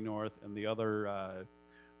 720 North and the other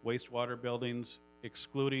wastewater buildings,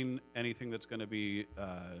 excluding anything that's going to be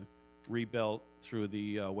rebuilt through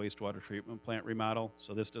the wastewater treatment plant remodel.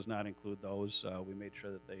 So this does not include those. We made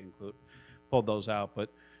sure that they pulled those out. But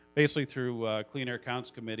basically through Clean Air Counts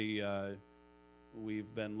Committee,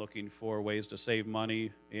 we've been looking for ways to save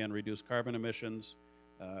money and reduce carbon emissions.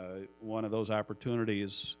 One of those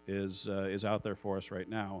opportunities is out there for us right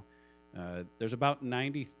now. There's about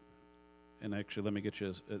 90, and actually let me get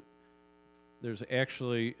you, there's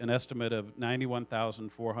actually an estimate of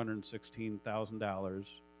 $91,416,000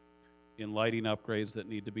 in lighting upgrades that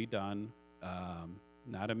need to be done,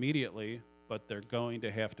 not immediately, but they're going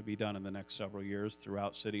to have to be done in the next several years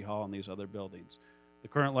throughout City Hall and these other buildings. The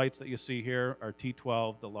current lights that you see here are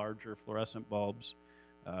T12, the larger fluorescent bulbs.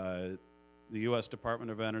 The U.S.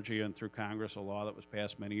 Department of Energy and through Congress, a law that was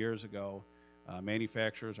passed many years ago,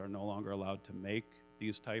 manufacturers are no longer allowed to make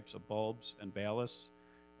these types of bulbs and ballasts.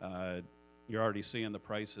 You're already seeing the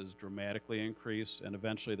prices dramatically increase, and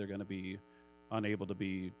eventually they're going to be unable to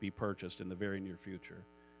be purchased in the very near future.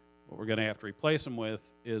 What we're going to have to replace them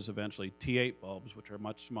with is eventually T8 bulbs, which are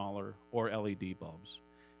much smaller, or LED bulbs.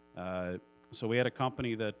 So we had a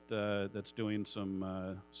company that's doing some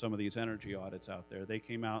of these energy audits out there. They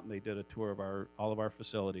came out and they did a tour of all of our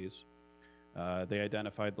facilities. They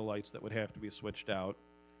identified the lights that would have to be switched out,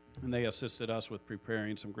 and they assisted us with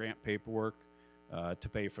preparing some grant paperwork to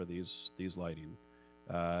pay for these lighting.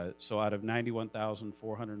 So out of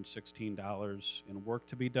 $91,416 in work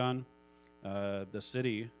to be done, the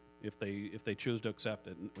city, if they choose to accept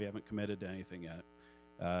it, and we haven't committed to anything yet,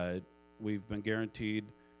 we've been guaranteed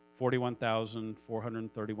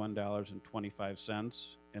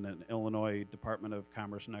 $41,431.25 in an Illinois Department of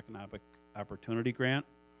Commerce and Economic Opportunity grant,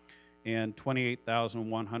 and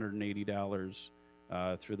 $28,180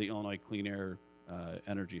 through the Illinois Clean Air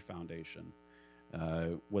Energy Foundation.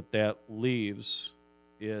 What that leaves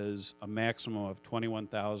is a maximum of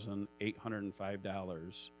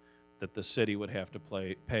 $21,805 that the city would have to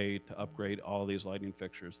pay to upgrade all these lighting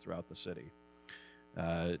fixtures throughout the city.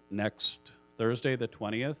 Next Thursday, the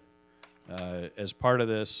 20th, As part of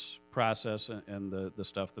this process and the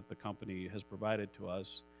stuff that the company has provided to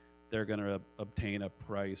us, they're going to obtain a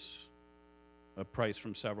price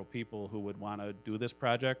from several people who would want to do this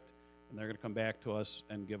project, and they're going to come back to us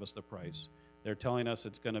and give us the price. They're telling us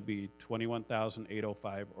it's going to be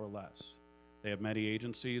 $21,805 or less. They have many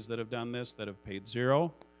agencies that have done this that have paid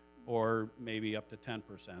 0 or maybe up to 10%,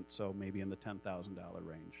 so maybe in the $10,000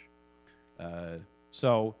 range.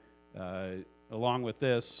 Along with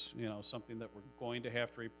this, something that we're going to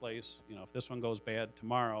have to replace, if this one goes bad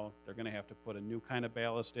tomorrow, they're going to have to put a new kind of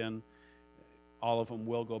ballast in. All of them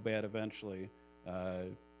will go bad eventually.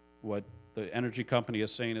 What the energy company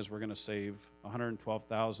is saying is we're going to save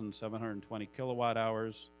 112,720 kilowatt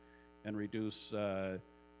hours and reduce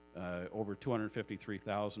over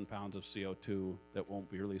 253,000 pounds of CO2 that won't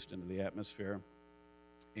be released into the atmosphere.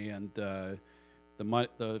 And the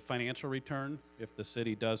financial return, if the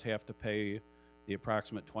city does have to pay the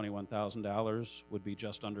approximate $21,000, would be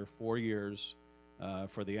just under 4 years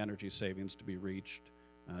for the energy savings to be reached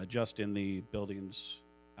just in the buildings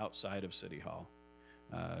outside of City Hall.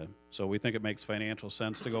 So we think it makes financial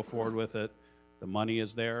sense to go forward with it. The money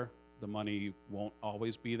is there. The money won't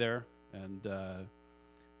always be there, and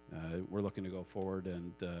we're looking to go forward.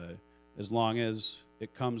 And as long as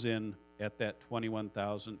it comes in at that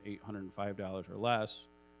 $21,805 or less,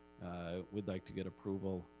 we'd like to get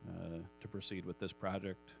approval to proceed with this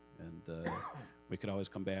project. And we could always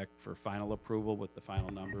come back for final approval with the final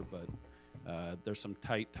number, but there's some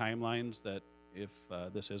tight timelines that if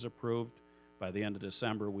this is approved, by the end of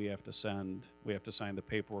December, we have to sign the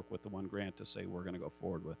paperwork with the one grant to say we're going to go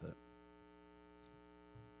forward with it.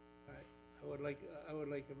 All right, I would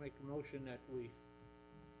like to make a motion that we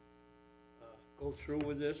go through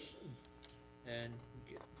with this and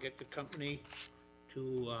get the company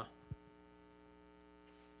to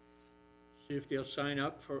see if they'll sign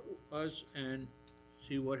up for us and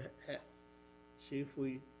see see if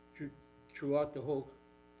we throughout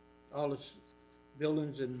all the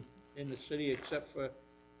buildings in the city except for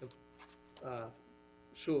the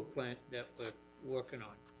sewer plant that we're working on.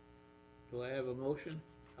 Do I have a motion?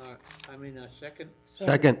 A second?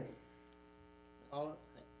 Second.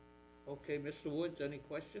 Okay, Mr. Woods, any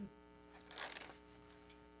question?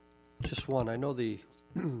 Just one. I know that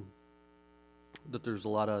there's a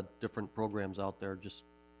lot of different programs out there. Just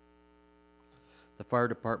the fire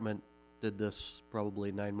department did this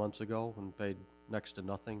probably 9 months ago and paid next to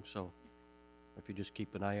nothing. So if you just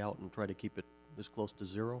keep an eye out and try to keep it as close to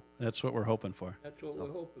 0. That's what we're hoping for. That's what we're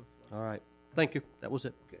hoping for. All right. Thank you. That was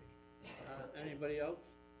it. Okay. Anybody else?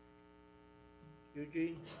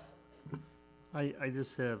 Eugene? I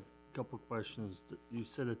just have a couple questions. You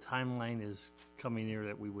said a timeline is coming here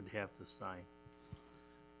that we would have to sign.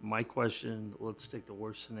 My question, let's take the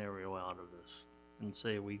worst scenario out of this and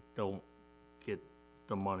say we don't get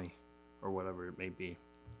the money or whatever it may be.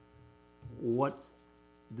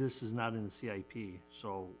 This is not in the CIP,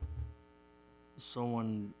 so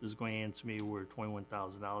someone is going to answer me where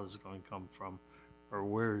 $21,000 is going to come from, or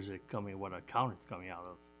where is it coming, what account it's coming out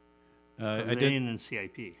of. I It did. ain't in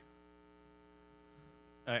CIP.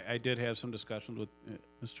 I did have some discussions with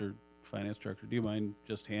Mr. Finance Director. Do you mind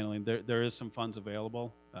just handling? There is some funds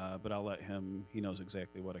available, but I'll let him. He knows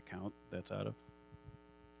exactly what account that's out of.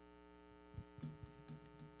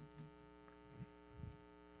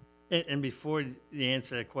 And before you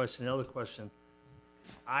answer that question, the other question,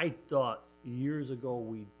 I thought years ago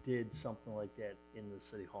we did something like that in the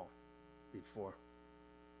city hall before.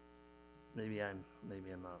 Maybe I'm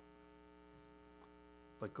not.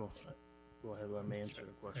 But go ahead, let me answer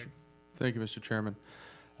the question. Thank you, Mr. Chairman.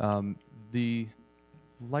 The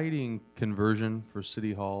lighting conversion for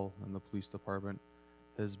City Hall and the Police Department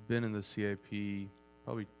has been in the CIP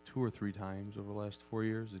probably 2 or 3 times over the last 4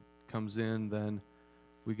 years. It comes in, then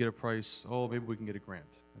we get a price, oh, maybe we can get a grant.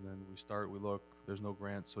 And then we look, there's no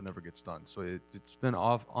grant, so it never gets done. So it's been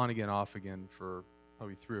off again for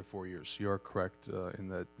probably 3 or 4 years. So you are correct in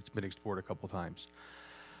that it's been explored a couple times.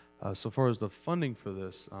 So far as the funding for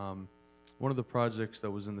this, one of the projects that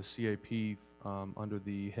was in the CIP under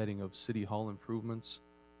the heading of City Hall improvements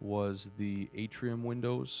was the atrium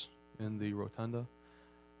windows in the rotunda.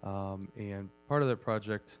 And part of that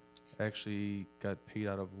project actually got paid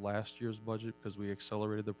out of last year's budget because we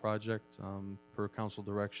accelerated the project per council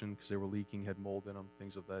direction because they were leaking, had mold in them,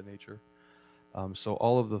 things of that nature. So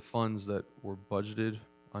all of the funds that were budgeted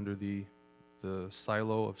under the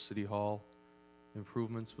silo of City Hall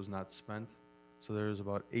improvements was not spent. So there's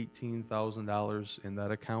about $18,000 in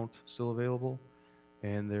that account still available.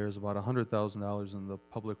 And there's about $100,000 in the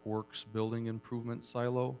Public Works building improvement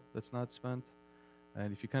silo that's not spent.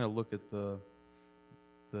 And if you kind of look at the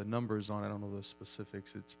the numbers on, I don't know the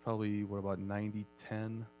specifics, it's probably, what, about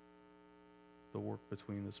 90-10? The work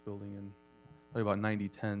between this building and, probably about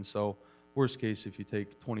 90-10. So worst case, if you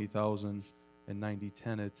take 20,000 and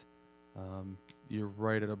 90-10 it, you're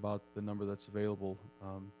right at about the number that's available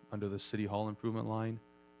under the city hall improvement line,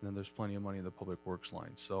 and then there's plenty of money in the public works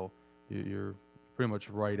line. So you're pretty much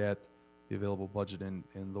right at the available budget in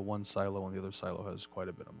the one silo, and the other silo has quite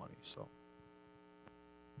a bit of money, so.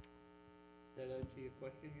 Does that answer your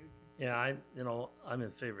question, Eugene? Yeah, I'm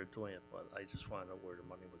in favor of doing it, but I just want to know where the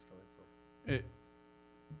money was coming from.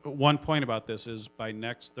 One point about this is by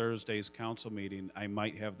next Thursday's council meeting, I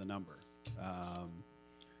might have the number.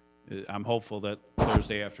 I'm hopeful that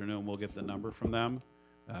Thursday afternoon we'll get the number from them.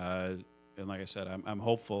 And like I said, I'm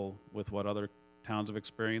hopeful with what other towns have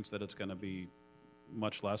experienced that it's going to be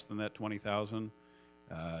much less than that 20,000.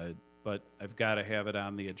 But I've got to have it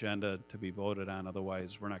on the agenda to be voted on.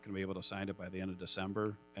 Otherwise, we're not going to be able to sign it by the end of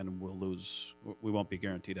December, and we won't be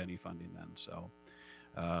guaranteed any funding then. So,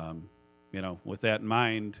 with that in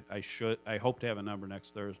mind, I hope to have a number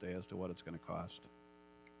next Thursday as to what it's going to cost.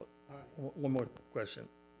 One more question.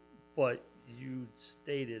 But you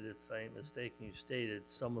stated, if I'm mistaken, you stated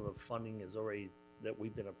some of the funding is already, that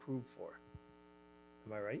we've been approved for.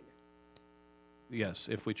 Am I right? Yes,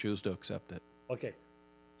 if we choose to accept it. Okay.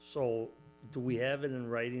 So do we have it in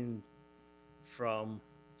writing from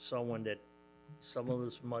someone that some of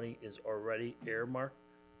this money is already earmarked?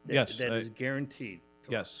 Yes, That is guaranteed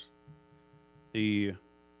to Yes. us? The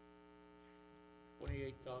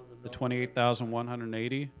 $28,000.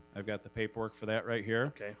 28,180, I've got the paperwork for that right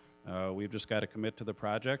here. Okay. We've just got to commit to the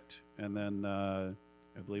project, and then I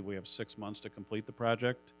believe we have 6 months to complete the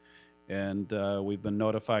project. And we've been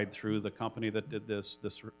notified through the company that did this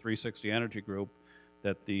 360 Energy Group,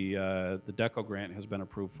 that the DECO grant has been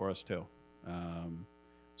approved for us too.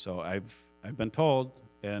 So I've been told,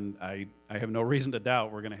 and I have no reason to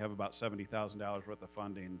doubt, we're going to have about $70,000 worth of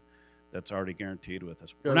funding that's already guaranteed with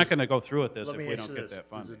us. We're not going to go through with this if we don't get that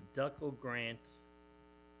funding. Does the DECO grant,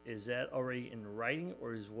 is that already in writing,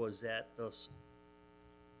 or was that just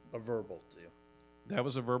a verbal to you? That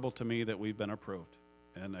was a verbal to me that we've been approved,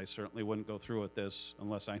 and I certainly wouldn't go through with this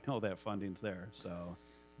unless I know that funding's there. So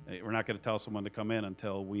we're not going to tell someone to come in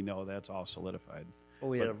until we know that's all solidified. Well,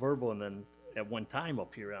 we had a verbal, and then at one time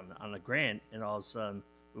up here on the grant, and all of a sudden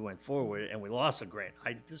we went forward and we lost a grant.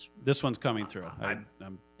 This one's coming through. I'm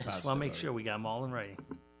just positive want to make of it. sure we got them all in writing.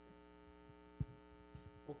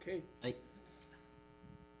 Okay, I,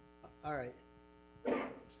 all right.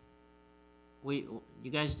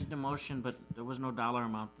 you guys did the motion, but there was no dollar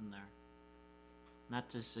amount in there. Not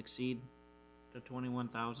to succeed the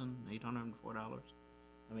 $21,804.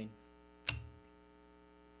 I mean,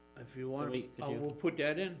 If you want, wait, could you- we'll put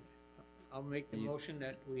that in. I'll make the You- motion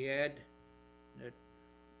that we add, that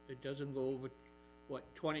it doesn't go over, what,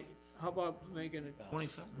 20, how about making it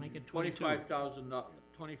 25, make it 22.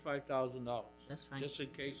 $25,000, That's fine. just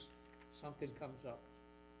in case something comes up.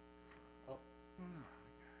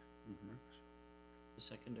 The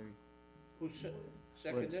secondary. Who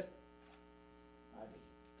seconded it?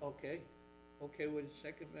 Okay, okay with the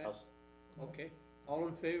second, Matt? Okay, all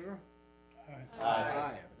in favor?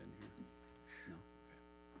 Aye.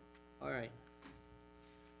 All right.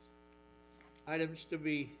 Items to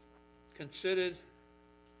be considered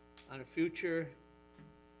on future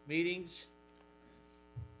meetings.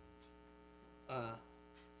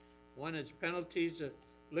 One is penalties of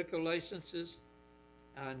liquor licenses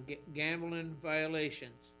on gambling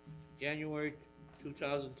violations, January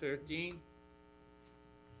 2013.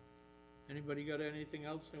 Anybody got anything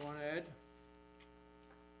else they want to add?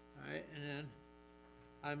 All right, and then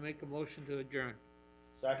I make a motion to adjourn.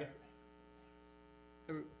 Second.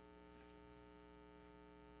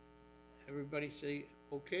 Everybody say,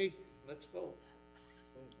 okay, let's go.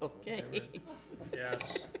 Okay. Yes.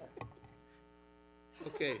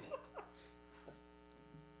 Okay.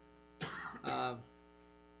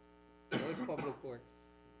 Where's Public Works?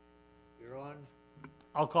 You're on?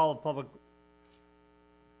 I'll call the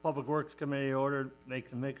Public Works Committee order, take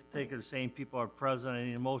the same people are present. I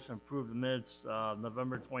need a motion to approve the minutes,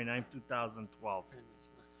 November 29th, 2012.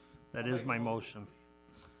 That is my motion.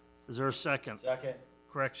 Is there a second? Second.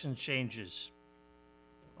 Correction changes.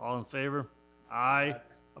 All in favor? Aye.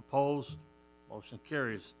 Opposed? Motion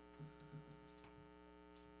carries.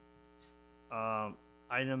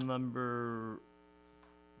 Item number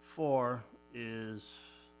 4 is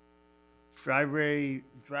driveway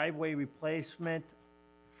replacement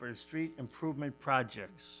for street improvement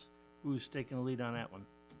projects. Who's taking the lead on that one?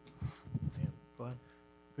 Go ahead.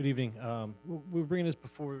 Good evening. We're bringing this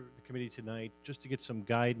before the committee tonight just to get some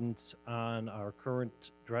guidance on our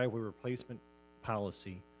current driveway replacement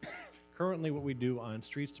policy. Currently, what we do on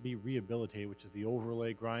streets to be rehabilitated, which is the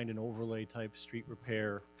overlay, grind and overlay type street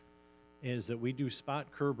repair, is that we do spot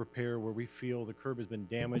curb repair where we feel the curb has been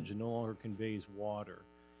damaged and no longer conveys water.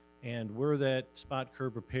 And where that spot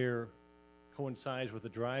curb repair coincides with the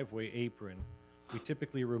driveway apron, we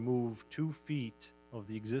typically remove 2 feet of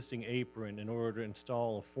the existing apron in order to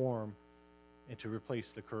install a form and to replace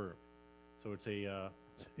the curb. So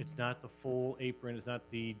it's not the full apron, it's not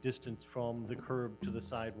the distance from the curb to the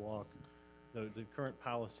sidewalk. The current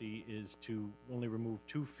policy is to only remove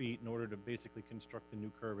 2 feet in order to basically construct a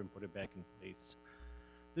new curb and put it back in place.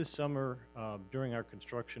 This summer, during our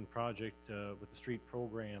construction project with the street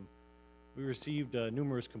program, we received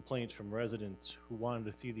numerous complaints from residents who wanted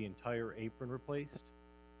to see the entire apron replaced.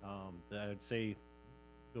 I'd say,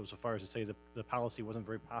 go so far as to say that the policy wasn't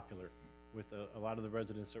very popular with a lot of the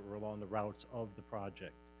residents that were along the routes of the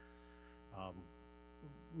project.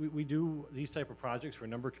 We do these type of projects for a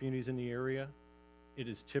number of communities in the area. It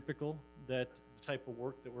is typical that the type of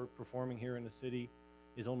work that we're performing here in the city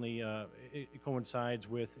is only, it coincides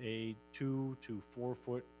with a 2 to 4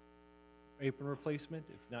 foot apron replacement.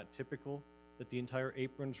 It's not typical that the entire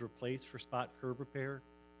apron's replaced for spot curb repair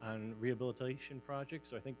on rehabilitation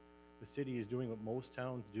projects. So I think the city is doing what most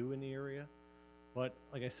towns do in the area. But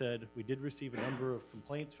like I said, we did receive a number of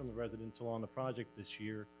complaints from the residents along the project this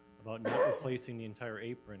year about not replacing the entire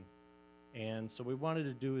apron. And so what we wanted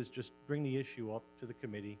to do is just bring the issue up to the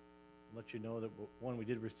committee, let you know that, one, we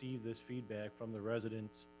did receive this feedback from the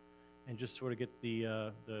residents, and just sort of get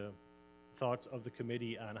the thoughts of the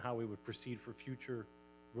committee on how we would proceed for future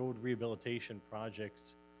road rehabilitation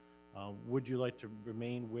projects. Would you like to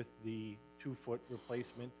remain with the 2 foot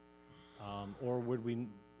replacement? Or would we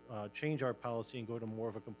change our policy and go to more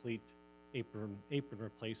of a complete apron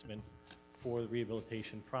replacement for the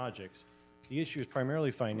rehabilitation projects? The issue is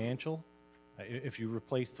primarily financial. If you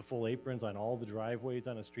replace the full aprons on all the driveways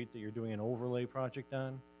on a street that you're doing an overlay project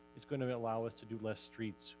on, it's going to allow us to do less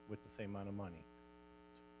streets with the same amount of money.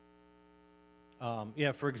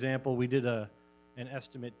 Yeah, for example, we did an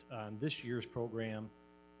estimate on this year's program,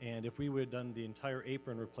 and if we would have done the entire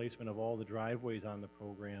apron replacement of all the driveways on the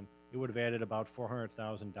program, it would have added about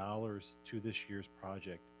 $400,000 to this year's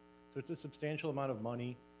project. So it's a substantial amount of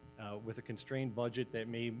money with a constrained budget that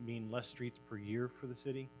may mean less streets per year for the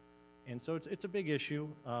city. And so it's a big issue.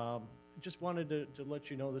 Just wanted to let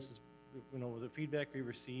you know this is, the feedback we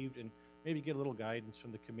received, and maybe get a little guidance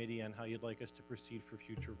from the committee on how you'd like us to proceed for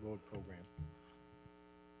future road programs.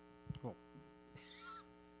 Cool.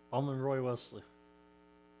 Alderman Roy Wesley.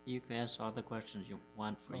 You can ask all the questions you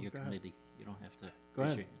want for your go ahead. committee. You don't have to. Go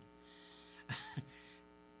raise ahead. your hand.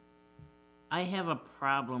 I have a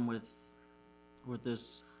problem with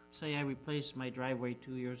this. Say I replaced my driveway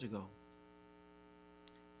 2 years ago,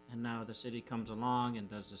 and now the city comes along and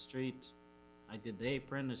does the street. I did the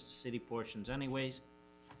apron, it's the city portions anyways.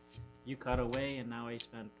 You cut away, and now I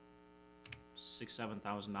spent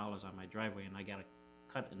 $6,000–7,000 on my driveway, and I got a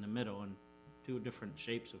cut in the middle and 2 different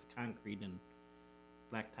shapes of concrete and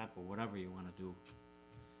blacktop or whatever you want to do.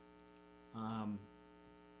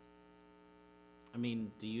 I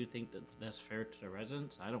mean, do you think that that's fair to the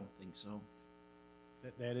residents? I don't think so.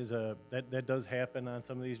 That does happen on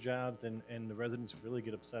some of these jobs, and the residents really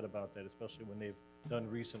get upset about that, especially when they've done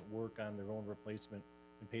recent work on their own replacement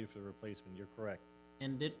and paid for the replacement. You're correct.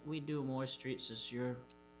 And did we do more streets this year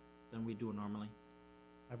than we do normally?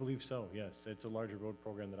 I believe so, yes. It's a larger road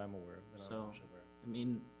program that I'm aware of. That I'm So, aware of. I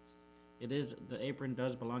mean, the apron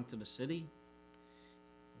does belong to the city.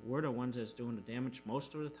 We're the ones that's doing the damage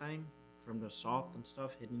most of the time, from the salt and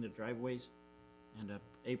stuff hitting the driveways and the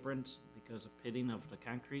aprons because of pitting of the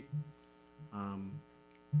concrete.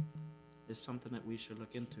 It's something that we should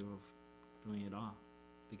look into of doing it all,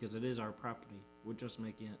 because it is our property. We're just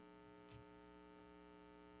making it,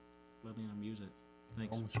 letting them use it.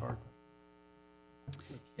 Thanks.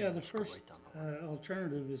 Yeah, the first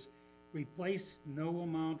alternative is replace no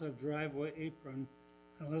amount of driveway apron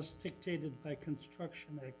unless dictated by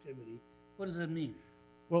construction activity. What does that mean?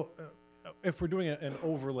 Well, if we're doing an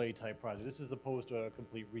overlay type project, this is opposed to a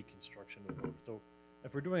complete reconstruction of the road. So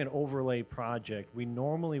if we're doing an overlay project, we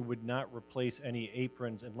normally would not replace any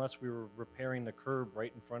aprons unless we were repairing the curb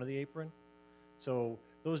right in front of the apron. So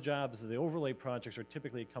those jobs, the overlay projects, are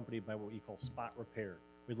typically accompanied by what we call spot repair.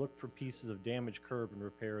 We look for pieces of damaged curb and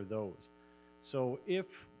repair those. So if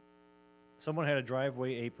someone had a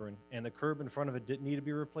driveway apron and the curb in front of it didn't need to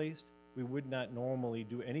be replaced, we would not normally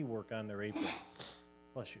do any work on their apron.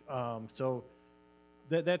 Bless you. So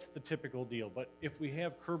That's the typical deal, but if we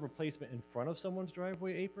have curb replacement in front of someone's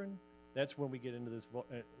driveway apron, that's when we get into this,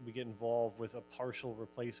 we get involved with a partial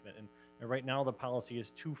replacement. And right now, the policy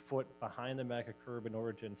is 2 foot behind the back of curb in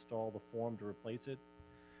order to install the form to replace it.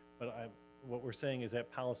 But what we're saying is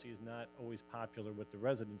that policy is not always popular with the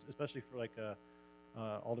residents, especially for like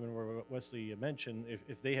Alderman Wesley mentioned,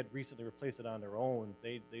 if they had recently replaced it on their own,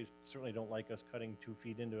 they certainly don't like us cutting 2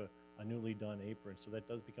 feet into a newly done apron, so that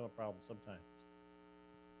does become a problem sometimes.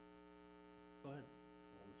 Go ahead.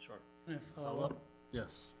 Sure. Can I follow up?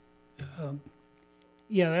 Yes.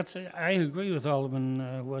 Yeah, I agree with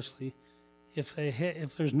Alderman Wesley. If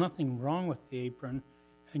there's nothing wrong with the apron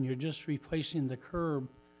and you're just replacing the curb,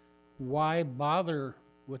 why bother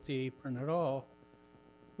with the apron at all?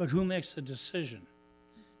 But who makes the decision?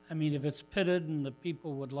 I mean, if it's pitted and the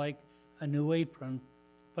people would like a new apron,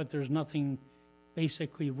 but there's nothing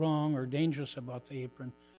basically wrong or dangerous about the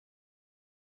apron,